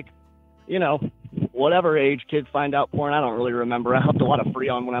was like, whatever age kids find out porn. I don't really remember. I hooked a lot of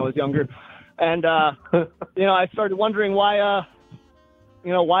Freon when I was younger. And, I started wondering why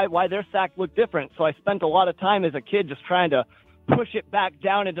their sack looked different. So I spent a lot of time as a kid just trying to push it back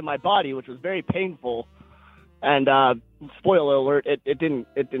down into my body, which was very painful. And, spoiler alert, it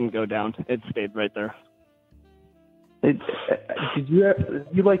didn't go down. It stayed right there. Did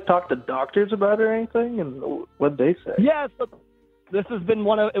you like talk to doctors about it or anything? And what'd they say? Yes, but this has been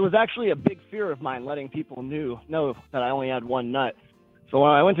it was actually a big fear of mine, letting people know that I only had one nut. So when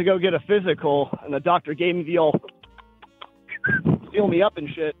I went to go get a physical and the doctor gave me the old seal me up and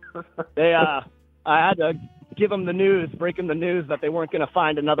shit, I had to give him break him the news that they weren't going to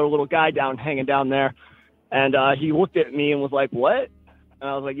find another little guy hanging down there. And he looked at me and was like, "What?" And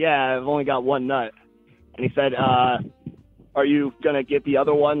I was like, "Yeah, I've only got one nut." And he said, "Are you going to get the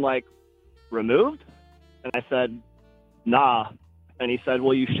other one, like, removed?" And I said, "Nah." And he said,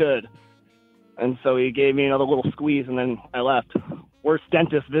 "Well, you should." And so he gave me another little squeeze, and then I left. Worst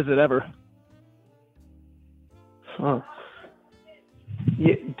dentist visit ever. Huh.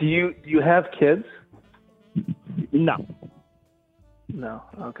 Yeah, do you have kids? No. No.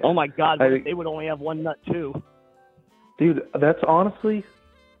 Okay. Oh my God, they would only have one nut too. Dude, that's honestly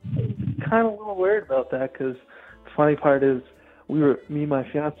kind of a little worried about that because the funny part is me and my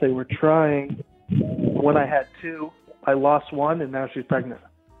fiance were trying. When I had two, I lost one, and now she's pregnant.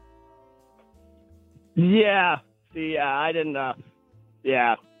 Yeah. See, I didn't.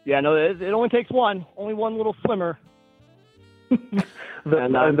 Yeah. No, it only takes one. Only one little slimmer. The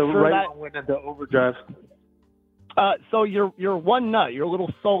right one went into overdrive. So you're one nut. You're a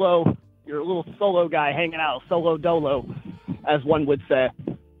little solo guy hanging out, solo dolo, as one would say.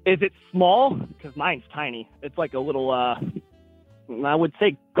 Is it small? Because mine's tiny. It's like a little, I would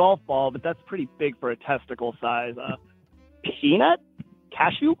say golf ball, but that's pretty big for a testicle size. Peanut?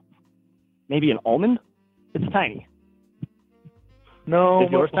 Cashew? Maybe an almond? It's tiny. No.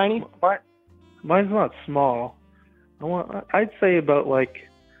 Is yours tiny? Mine's not small. I'd say about like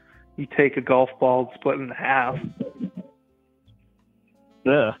you take a golf ball and split it in half.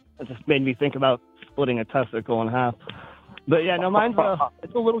 Ugh. It just made me think about splitting a testicle in half. But yeah, no, mine's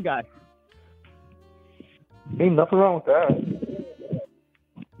it's a little guy. Ain't nothing wrong with that.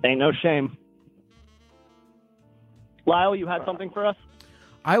 Ain't no shame. Lyle, you had something for us?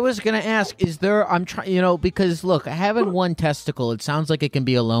 I was going to ask, because look, having one testicle, it sounds like it can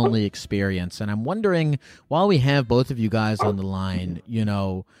be a lonely experience. And I'm wondering, while we have both of you guys on the line,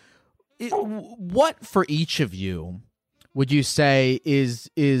 what for each of you would you say is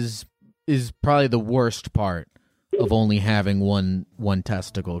probably the worst part of only having one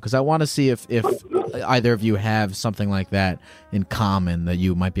testicle? Because I want to see if either of you have something like that in common that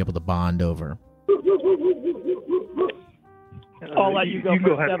you might be able to bond over. I'll let you go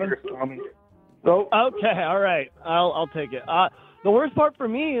first, Devin. Oh. Okay, all right. I'll take it. The worst part for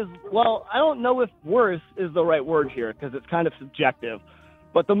me is, well, I don't know if worse is the right word here because it's kind of subjective.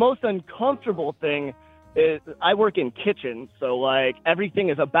 But the most uncomfortable thing is I work in kitchens, so, like, everything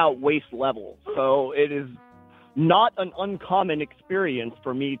is about waist level. So it is not an uncommon experience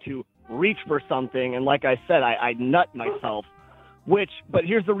for me to reach for something, and like I said, I nut myself. But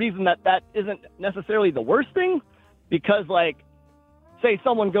here's the reason that isn't necessarily the worst thing, because, like, say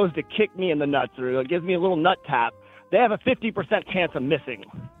someone goes to kick me in the nuts or gives me a little nut tap, they have a 50% chance of missing.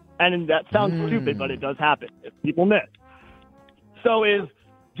 And that sounds stupid, but it does happen. People miss. So is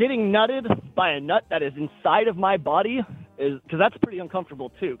getting nutted by a nut that is inside of my body, because that's pretty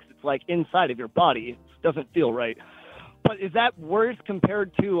uncomfortable too, because it's like inside of your body. It doesn't feel right. But is that worse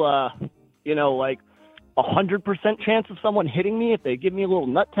compared to, like 100% chance of someone hitting me if they give me a little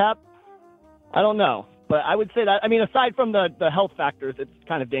nut tap? I don't know. But I would say that, I mean, aside from the health factors, it's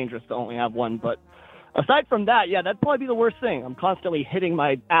kind of dangerous to only have one. But aside from that, yeah, that'd probably be the worst thing. I'm constantly hitting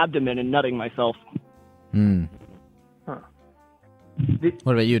my abdomen and nutting myself. Huh.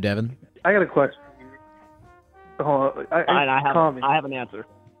 What about you, Devin? I got a question. I have an answer.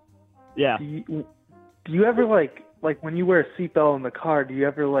 Yeah. Do you ever like when you wear a seatbelt in the car? Do you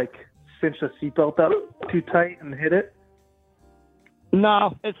ever cinch the seatbelt up too tight and hit it?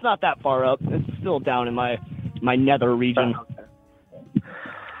 No, it's not that far up. It's still down in my nether region.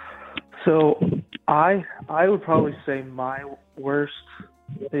 So I would probably say my worst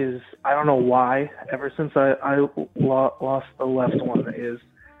is, I don't know why, ever since I lost the left one, is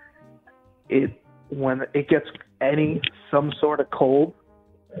when it gets some sort of cold,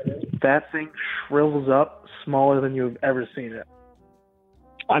 that thing shrivels up smaller than you've ever seen it.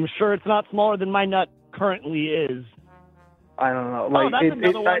 I'm sure it's not smaller than my nut currently is. I don't know. That's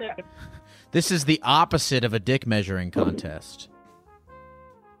another one. This is the opposite of a dick measuring contest.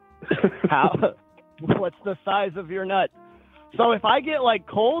 How? What's the size of your nut? So if I get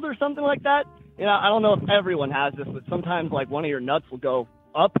cold or something like that, I don't know if everyone has this, but sometimes one of your nuts will go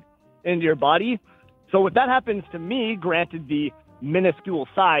up into your body. So if that happens to me, granted the minuscule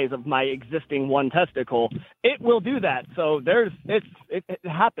size of my existing one testicle, it will do that. So it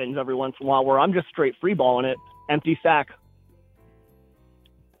happens every once in a while where I'm just straight freeballing it, empty sack.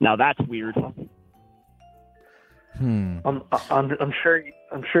 Now that's weird. I'm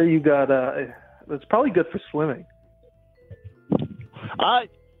sure you got it's probably good for swimming.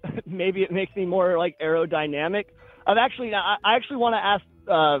 Maybe it makes me more aerodynamic. I actually want to ask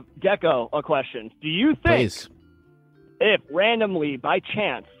Gecko a question. Do you think Please. If randomly by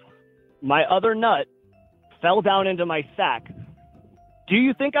chance my other nut fell down into my sack, do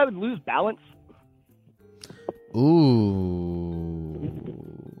you think I would lose balance? Ooh.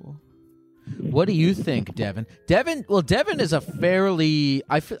 What do you think, Devin? Devin is a fairly,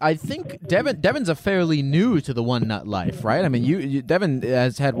 I think Devin's a fairly new to the one nut life, right? I mean, Devin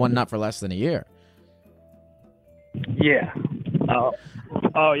has had one nut for less than a year. Yeah.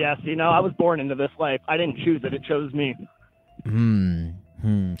 Oh yeah. See, no, I was born into this life. I didn't choose it; it chose me.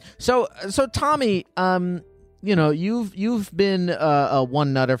 So Tommy, you've been a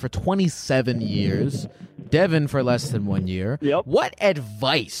one nutter for 27 years. Devin for less than 1 year. Yep. What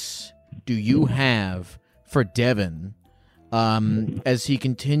advice do you have for Devin as he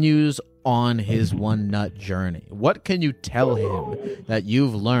continues on his one nut journey? What can you tell him that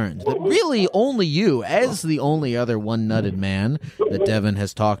you've learned that really only you, as the only other one nutted man that Devin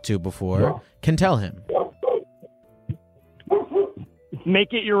has talked to before, can tell him?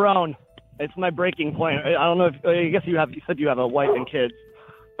 Make it your own. It's my breaking point. I don't know if I guess you said you have a wife and kids,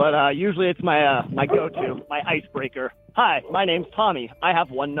 but usually it's my my go-to, my icebreaker. Hi, my name's Tommy. I have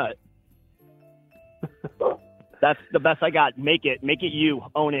one nut. That's the best I got. Make it you.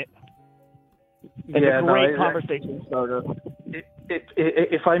 Own it. It's a great conversation starter.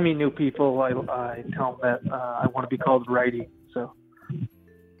 If I meet new people, I tell them that I want to be called righty. So.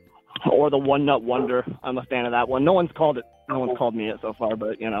 Or the one nut wonder. I'm a fan of that one. No one's called me it so far,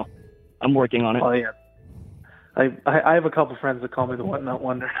 but I'm working on it. Oh yeah. I have a couple friends that call me the one nut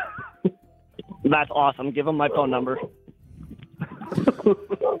wonder. That's awesome. Give them my phone number.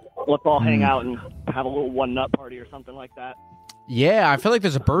 Let's all hang out and have a little one nut party or something like that. Yeah, I feel like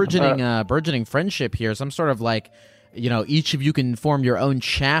there's a burgeoning friendship here. Some sort of each of you can form your own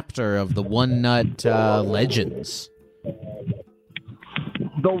chapter of the one nut legends.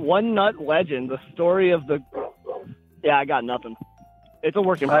 The one nut legend, the story of the. Yeah, I got nothing. It's a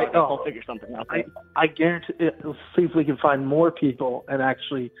work in progress. I'll figure something out. I guarantee. Let's see if we can find more people and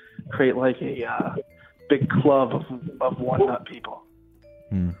actually create a big club of one nut people.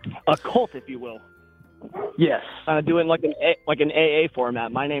 A cult, if you will. Yes. Doing like an AA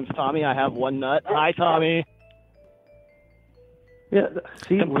format. My name's Tommy. I have one nut. Hi, Tommy. Yeah.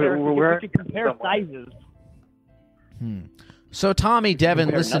 See, we can compare sizes. So Tommy, Devin,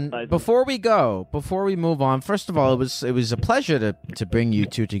 listen. Before we move on, first of all, it was a pleasure to bring you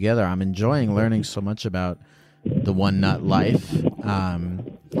two together. I'm enjoying learning so much about the one nut life.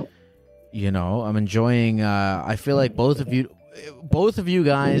 I'm enjoying. I feel like both of you. both of you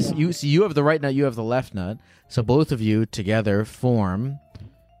guys, you have the right nut, you have the left nut, so both of you together form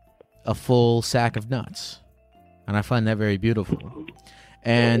a full sack of nuts. And I find that very beautiful.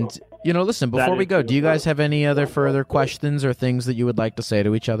 And, listen, before we go, do you guys have any other further questions or things that you would like to say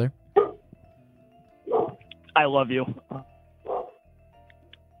to each other? I love you.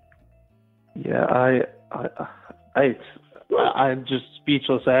 Yeah, I'm just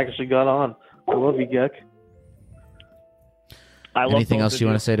speechless. I actually got on. I love you, Geck. Anything else you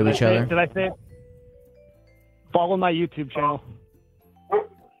want to say to each other? Did I say it? Follow my YouTube channel.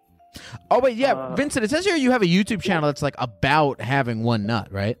 Oh, wait, yeah, Vincent, it says here you have a YouTube channel that's like about having one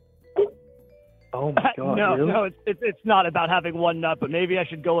nut, right? Oh, my God. Really? No, it's not about having one nut, but maybe I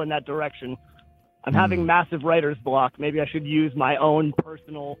should go in that direction. I'm having massive writer's block. Maybe I should use my own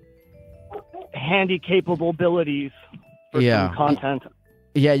personal handy-capable abilities for some content.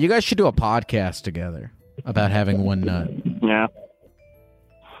 Yeah, you guys should do a podcast together about having one nut. Yeah.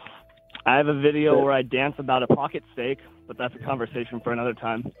 I have a video where I dance about a pocket steak, but that's a conversation for another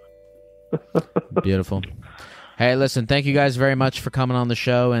time. Beautiful. Hey, listen, thank you guys very much for coming on the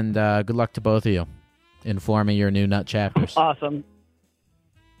show, and good luck to both of you in forming your new nut chapters. Awesome.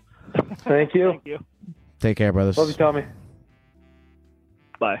 Thank you. Thank you. Take care, brothers. Love you, Tommy.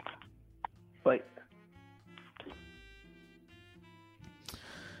 Bye. Bye.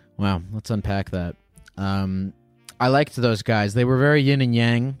 Wow, let's unpack that. I liked those guys. They were very yin and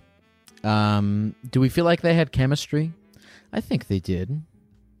yang. Do we feel like they had chemistry? I think they did.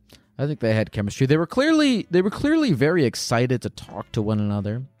 I think they had chemistry. They were clearly very excited to talk to one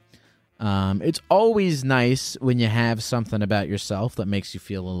another. It's always nice when you have something about yourself that makes you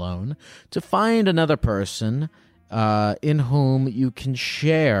feel alone to find another person in whom you can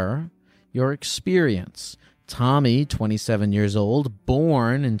share your experience. Tommy, 27 years old,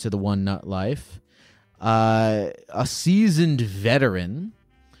 born into the one nut life, a seasoned veteran.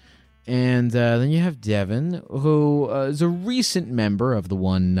 And then you have Devin, who is a recent member of the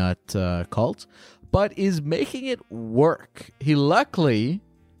One Nut cult, but is making it work. He luckily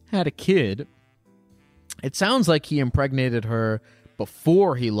had a kid. It sounds like he impregnated her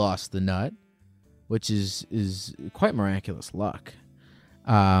before he lost the nut, which is quite miraculous luck.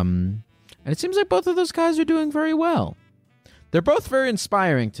 And it seems like both of those guys are doing very well. They're both very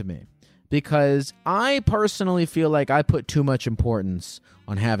inspiring to me because I personally feel like I put too much importance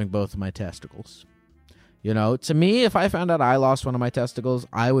on having both of my testicles. To me, if I found out I lost one of my testicles,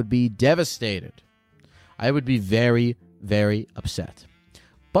 I would be devastated. I would be very, very upset.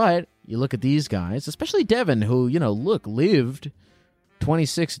 But you look at these guys, especially Devin, who, lived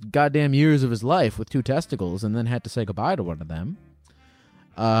 26 goddamn years of his life with two testicles and then had to say goodbye to one of them.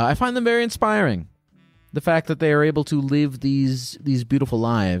 I find them very inspiring. The fact that they are able to live these beautiful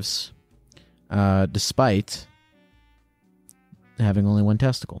lives despite having only one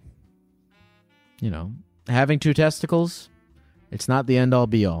testicle. Having two testicles, it's not the end-all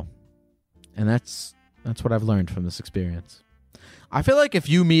be-all. And that's what I've learned from this experience. I feel like if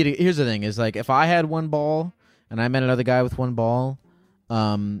you meet... Here's the thing, is like if I had one ball and I met another guy with one ball,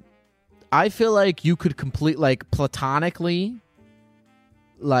 I feel like you could complete, like, platonically...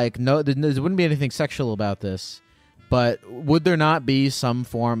 Like, no, there wouldn't be anything sexual about this, but would there not be some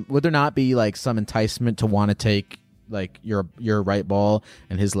like, some enticement to want to take, like, your right ball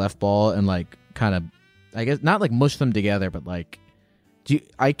and his left ball and, like, kind of, I guess, not, like, mush them together, but, like,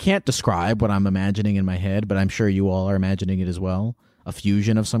 I can't describe what I'm imagining in my head, but I'm sure you all are imagining it as well. A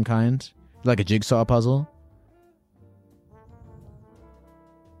fusion of some kind, like a jigsaw puzzle.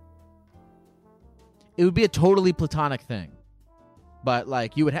 It would be a totally platonic thing. But,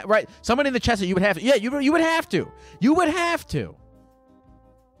 like, you would have... Right, somebody in the chat said you would have to... Yeah, you would have to. You would have to.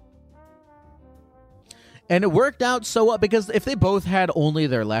 And it worked out so well, because if they both had only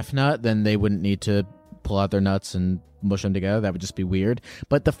their left nut, then they wouldn't need to pull out their nuts and mush them together. That would just be weird.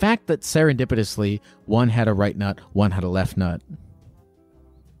 But the fact that serendipitously, one had a right nut, one had a left nut,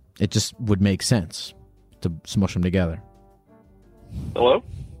 it just would make sense to smush them together. Hello?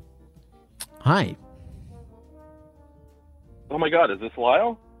 Hi. Oh my God, is this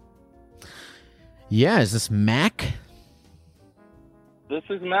Lyle? Yeah, is this Mac? This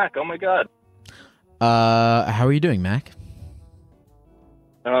is Mac, oh my God. How are you doing, Mac?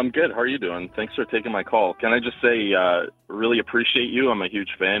 I'm good, how are you doing? Thanks for taking my call. Can I just say, really appreciate you. I'm a huge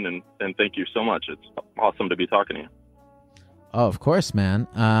fan, and thank you so much. It's awesome to be talking to you. Oh, of course,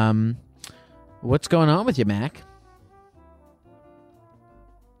 man. What's going on with you, Mac?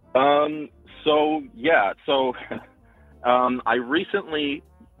 I recently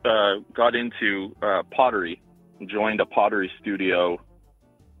got into pottery, joined a pottery studio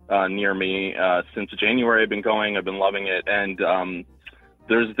near me. Since January I've been going. I've been loving it. And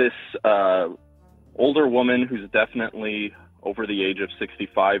there's this older woman who's definitely over the age of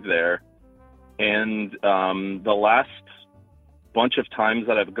 65 there. And the last bunch of times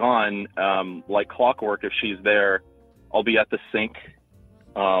that I've gone, like clockwork, if she's there, I'll be at the sink,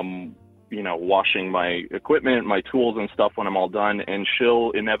 washing my equipment, my tools and stuff when I'm all done. And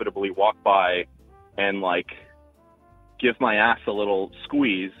she'll inevitably walk by and like give my ass a little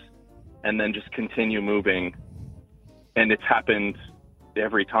squeeze and then just continue moving. And it's happened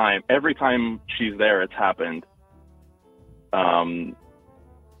every time. Every time she's there, it's happened. And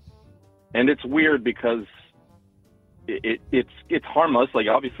it's weird because it's harmless. Like,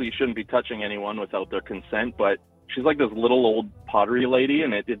 obviously you shouldn't be touching anyone without their consent, but she's like this little old pottery lady,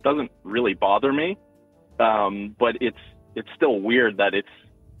 and it doesn't really bother me. But it's still weird that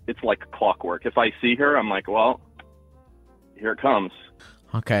it's like clockwork. If I see her, I'm like, well, here it comes.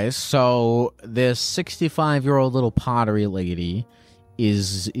 Okay, so this 65-year-old little pottery lady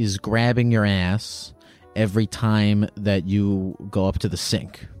is grabbing your ass every time that you go up to the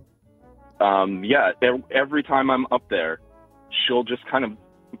sink. Yeah, every time I'm up there, she'll just kind of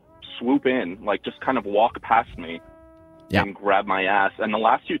swoop in, like just kind of walk past me and grab my ass. And the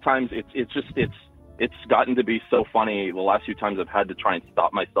last few times, it's gotten to be so funny. The last few times I've had to try and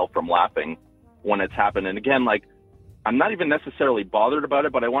stop myself from laughing when it's happened. And again, like, I'm not even necessarily bothered about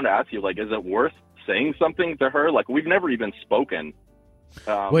it, but I want to ask you, like, is it worth saying something to her? Like, we've never even spoken.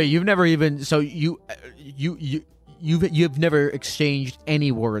 Wait, you've never even, so you've never exchanged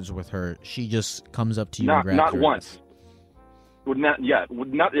any words with her. She just comes up to you and grabs not your once. ass.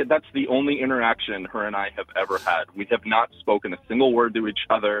 That's the only interaction her and I have ever had. We have not spoken a single word to each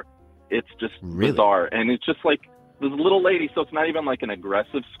other. It's just bizarre. And it's just like this little lady, so it's not even like an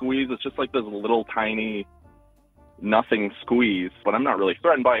aggressive squeeze. It's just like this little tiny nothing squeeze. But I'm not really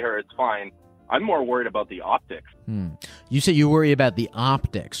threatened by her. It's fine. I'm more worried about the optics. You say you worry about the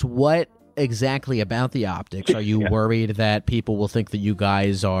optics. What exactly about the optics? Are you worried that people will think that you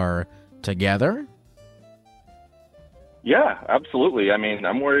guys are together? Yeah, absolutely. I mean,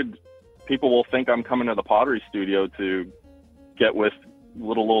 I'm worried people will think I'm coming to the pottery studio to get with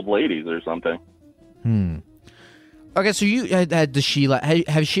little old ladies or something. Okay, so you does Sheila,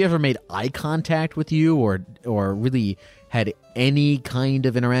 have she ever made eye contact with you or really had any kind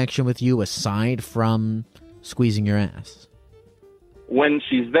of interaction with you aside from squeezing your ass? When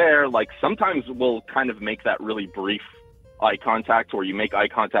she's there, like, sometimes we'll kind of make that really brief eye contact where you make eye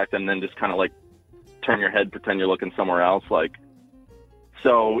contact and then just kind of like turn your head, pretend you're looking somewhere else. Like,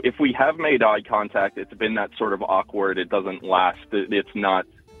 so if we have made eye contact, it's been that sort of awkward. It doesn't last. It's not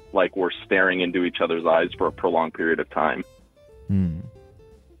like we're staring into each other's eyes for a prolonged period of time.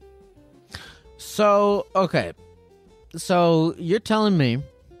 So, okay. So you're telling me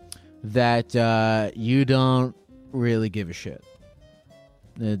that you don't really give a shit.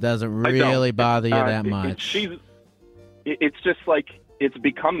 It doesn't really bother you that much. It's just like, it's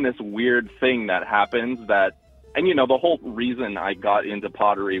become this weird thing that happens that, and the whole reason I got into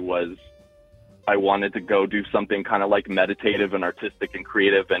pottery was I wanted to go do something kind of like meditative and artistic and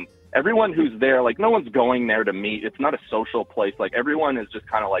creative. And everyone who's there, like, no one's going there to meet. It's not a social place. Like, everyone is just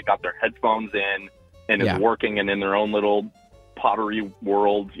kind of like got their headphones in and is working and in their own little pottery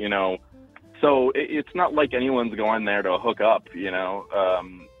world, So it's not like anyone's going there to hook up,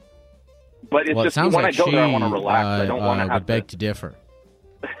 But it's just when I go there, I want to relax. I don't want to have beg to differ.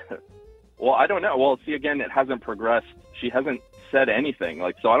 Well, I don't know. Well, see, again, it hasn't progressed. She hasn't said anything.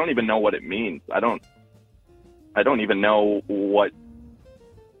 Like, so I don't even know what it means. I don't even know what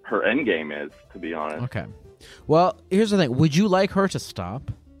her end game is, to be honest. Okay. Well, here's the thing. Would you like her to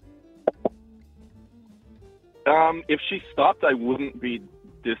stop? If she stopped, I wouldn't be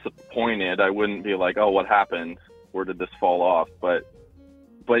disappointed. I wouldn't be like, oh, what happened? Where did this fall off? But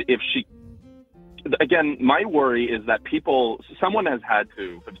if she, again, my worry is that someone has had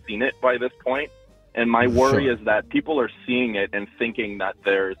to have seen it by this point, and my worry is that people are seeing it and thinking that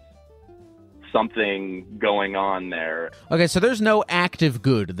there's something going on there. Okay, so there's no active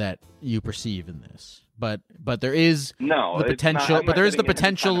good that you perceive in this, but there is the potential. But there is the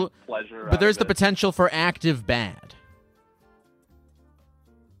potential. But there's the potential for active bad.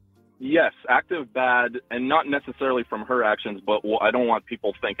 Yes, active bad, and not necessarily from her actions, but I don't want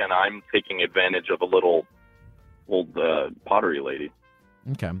people thinking I'm taking advantage of a little old pottery lady.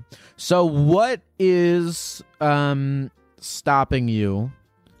 Okay. So what is stopping you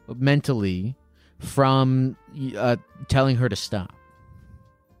mentally from telling her to stop?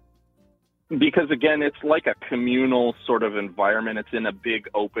 because again, it's like a communal sort of environment. It's in a big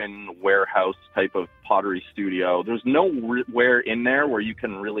open warehouse type of pottery studio. There's nowhere in there where you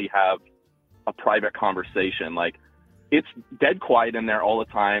can really have a private conversation. Like, it's dead quiet in there all the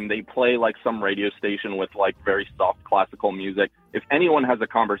time. They play like some radio station with like very soft classical music. If anyone has a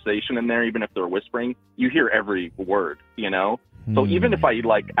conversation in there, even if they're whispering, you hear every word, you know? So even if I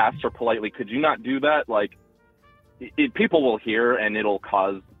like asked her politely, could you not do that? Like, people will hear and it'll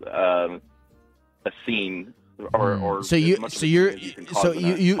cause a scene or so you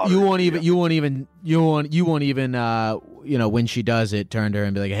won't even when she does it, turn to her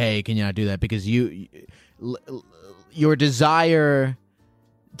and be like, hey, can you not do that? Because your desire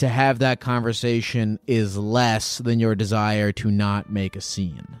to have that conversation is less than your desire to not make a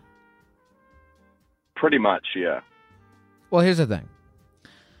scene. Pretty much, yeah. Well, here's the thing.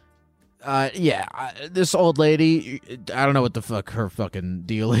 This old lady, I don't know what the fuck her fucking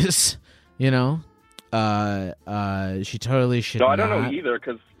deal is, you know? She totally should No, I don't know either,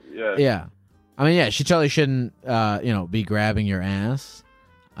 because, Yeah. I mean, yeah, she totally shouldn't, be grabbing your ass.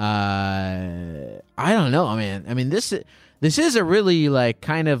 I don't know, man. I mean, this is a really, like,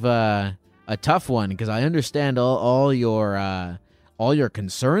 kind of a tough one, because I understand all your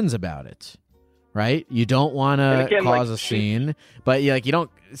concerns about it. Right? You don't want to cause a scene, but you don't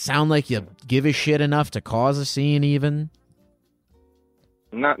sound like you give a shit enough to cause a scene even.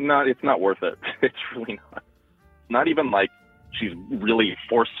 Not. It's not worth it. It's really not. Not even like she's really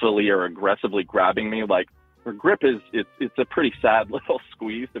forcefully or aggressively grabbing me. Like, her grip it's a pretty sad little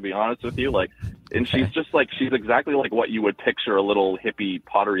squeeze, to be honest with you. Like, and she's just like, she's exactly like what you would picture a little hippie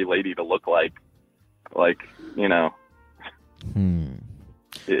pottery lady to look like. Like, you know.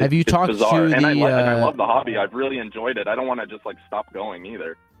 Have you talked bizarre. to and the? I love the hobby. I've really enjoyed it. I don't want to just like stop going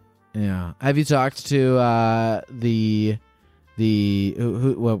either. Yeah. Have you talked to the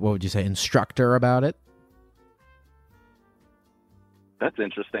what would you say, instructor about it? That's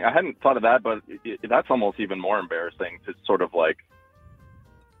interesting. I hadn't thought of that, but that's almost even more embarrassing to sort of like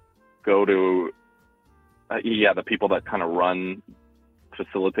go to the people that kind of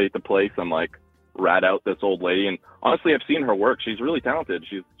facilitate the place and like rat out this old lady. And honestly, I've seen her work. She's really talented.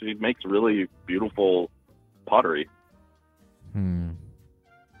 She makes really beautiful pottery.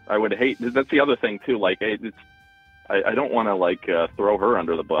 I would hate, that's the other thing too. Like, I don't want to like throw her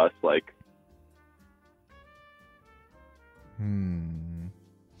under the bus. Like,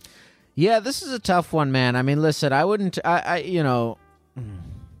 Yeah, this is a tough one, man. I mean, listen, I wouldn't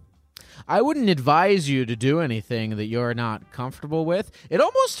advise you to do anything that you're not comfortable with. It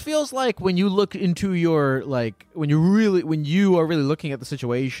almost feels like when you look into your, like, when you are really looking at the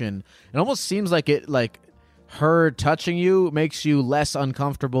situation, it almost seems like her touching you makes you less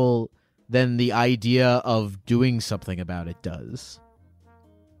uncomfortable than the idea of doing something about it does.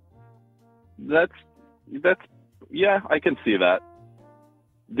 That's yeah, I can see that.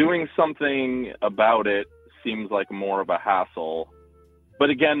 Doing something about it seems like more of a hassle. But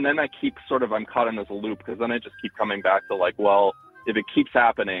again, then I'm caught in this loop, because then I just keep coming back to like, well, if it keeps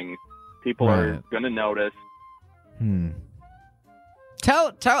happening, people are going to notice. You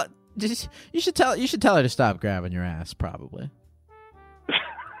should tell her to stop grabbing your ass, probably.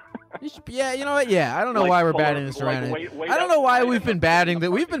 You know what? Yeah, I don't know why we're batting this around. I don't know why we've been batting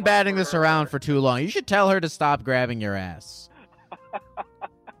this around for too long. You should tell her to stop grabbing your ass.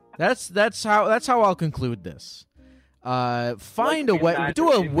 That's how I'll conclude this. Find a way.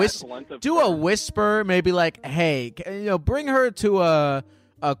 Do a whisper. Maybe like, hey, bring her to a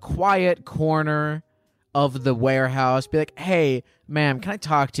quiet corner of the warehouse. Be like, hey, ma'am, can I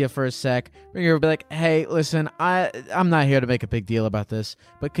talk to you for a sec? Bring her. Be like, hey, listen, I'm not here to make a big deal about this,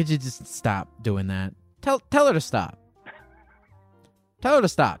 but could you just stop doing that? Tell her to stop. Tell her to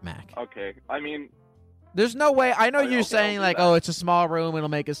stop, Mac. Okay. I mean, there's no way. I know you're saying like, oh, it's a small room, it'll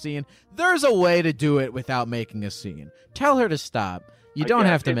make a scene. There's a way to do it without making a scene. Tell her to stop. You don't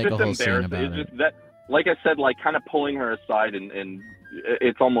have to make a whole scene about it. Just that, like I said, like kind of pulling her aside, and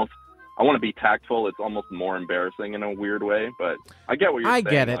it's almost, I want to be tactful. It's almost more embarrassing in a weird way, but I get what you're saying.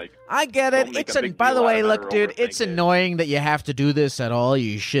 I get it. It's by the way, look, dude, it's annoying that you have to do this at all.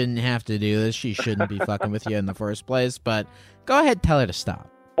 You shouldn't have to do this. She shouldn't be fucking with you in the first place, but go ahead, tell her to stop.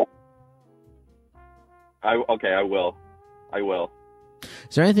 I will.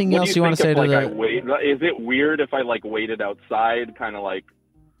 Is there anything else you want to say to the? Is it weird if I like waited outside, kind of like?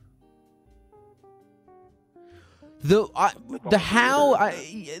 The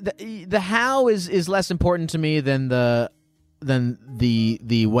how is less important to me than the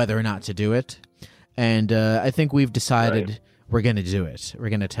whether or not to do it, and I think we've decided we're gonna do it.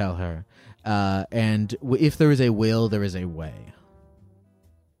 We're gonna tell her, and if there is a will, there is a way.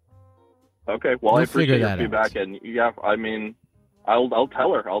 Okay. Well, I We'll appreciate figure your that feedback, out. and yeah, I mean, I'll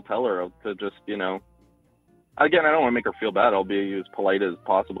tell her. I'll tell her to just, you know, again, I don't want to make her feel bad. I'll be as polite as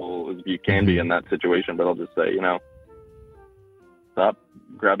possible as you can be in that situation, but I'll just say, you know, stop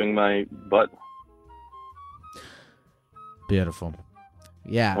grabbing my butt. Beautiful.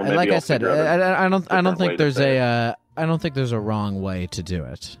 Yeah, Or maybe like I I'll said, figure out I don't way think to there's say I don't think there's a wrong way to do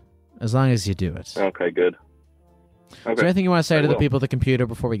it, as long as you do it. Okay, good. Okay. Is there anything you want to say I to the will. people at the computer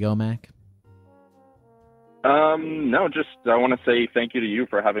before we go, Mac? No, just I want to say thank you to you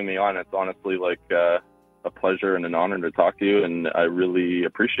for having me on. It's honestly like a pleasure and an honor to talk to you, and I really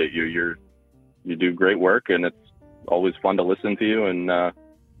appreciate you. You do great work, and it's always fun to listen to you, and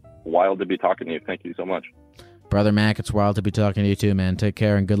wild to be talking to you. Thank you so much. Brother Mac, it's wild to be talking to you too, man. Take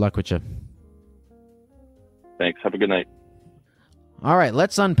care and good luck with you. Thanks. Have a good night. All right,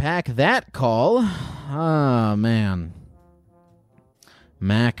 let's unpack that call. Oh, man.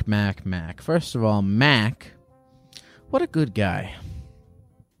 Mac. First of all, Mac, what a good guy.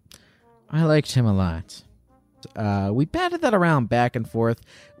 I liked him a lot. We batted that around back and forth.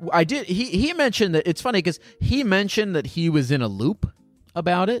 I did. He mentioned that it's funny because he mentioned that he was in a loop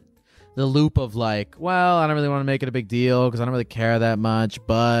about it. The loop of like, well, I don't really want to make it a big deal because I don't really care that much,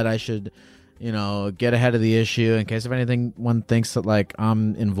 but I should, you know, get ahead of the issue in case if anyone thinks that like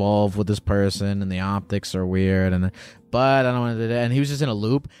I'm involved with this person and the optics are weird, but I don't want to do that. And he was just in a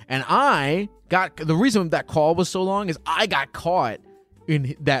loop, and I got the reason that call was so long is I got caught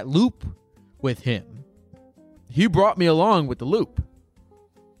in that loop with him. He brought me along with the loop,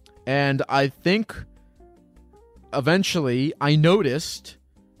 and I think eventually I noticed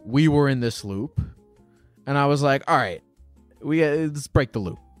we were in this loop, and I was like, all right, let's break the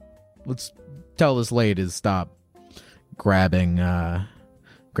loop. Let's tell this lady to stop grabbing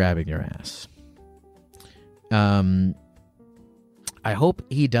your ass. I hope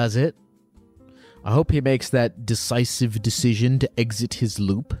he does it. I hope he makes that decisive decision to exit his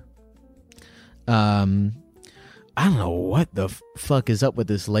loop. I don't know what the fuck is up with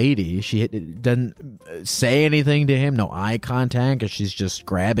this lady. She doesn't say anything to him, no eye contact, or she's just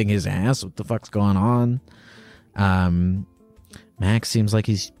grabbing his ass. What the fuck's going on? Max seems like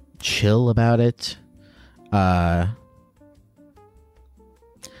he's chill about it.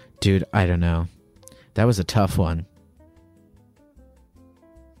 Dude, I don't know. That was a tough one.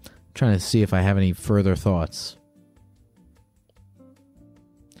 I'm trying to see if I have any further thoughts.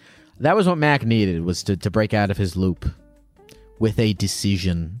 That was what Mac needed, was to break out of his loop with a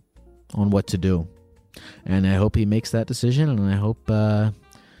decision on what to do. And I hope he makes that decision, and I hope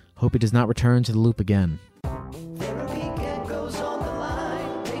he does not return to the loop again.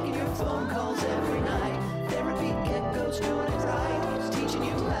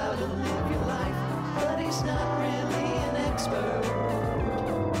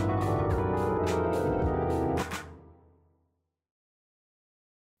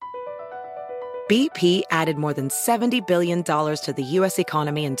 BP added more than $70 billion to the U.S.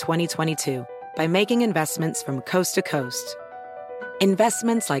 economy in 2022 by making investments from coast to coast.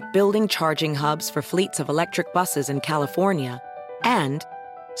 Investments like building charging hubs for fleets of electric buses in California and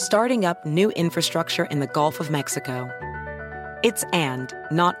starting up new infrastructure in the Gulf of Mexico. It's and,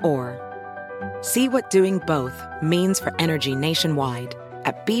 not or. See what doing both means for energy nationwide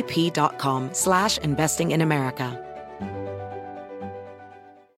at bp.com/investing in America.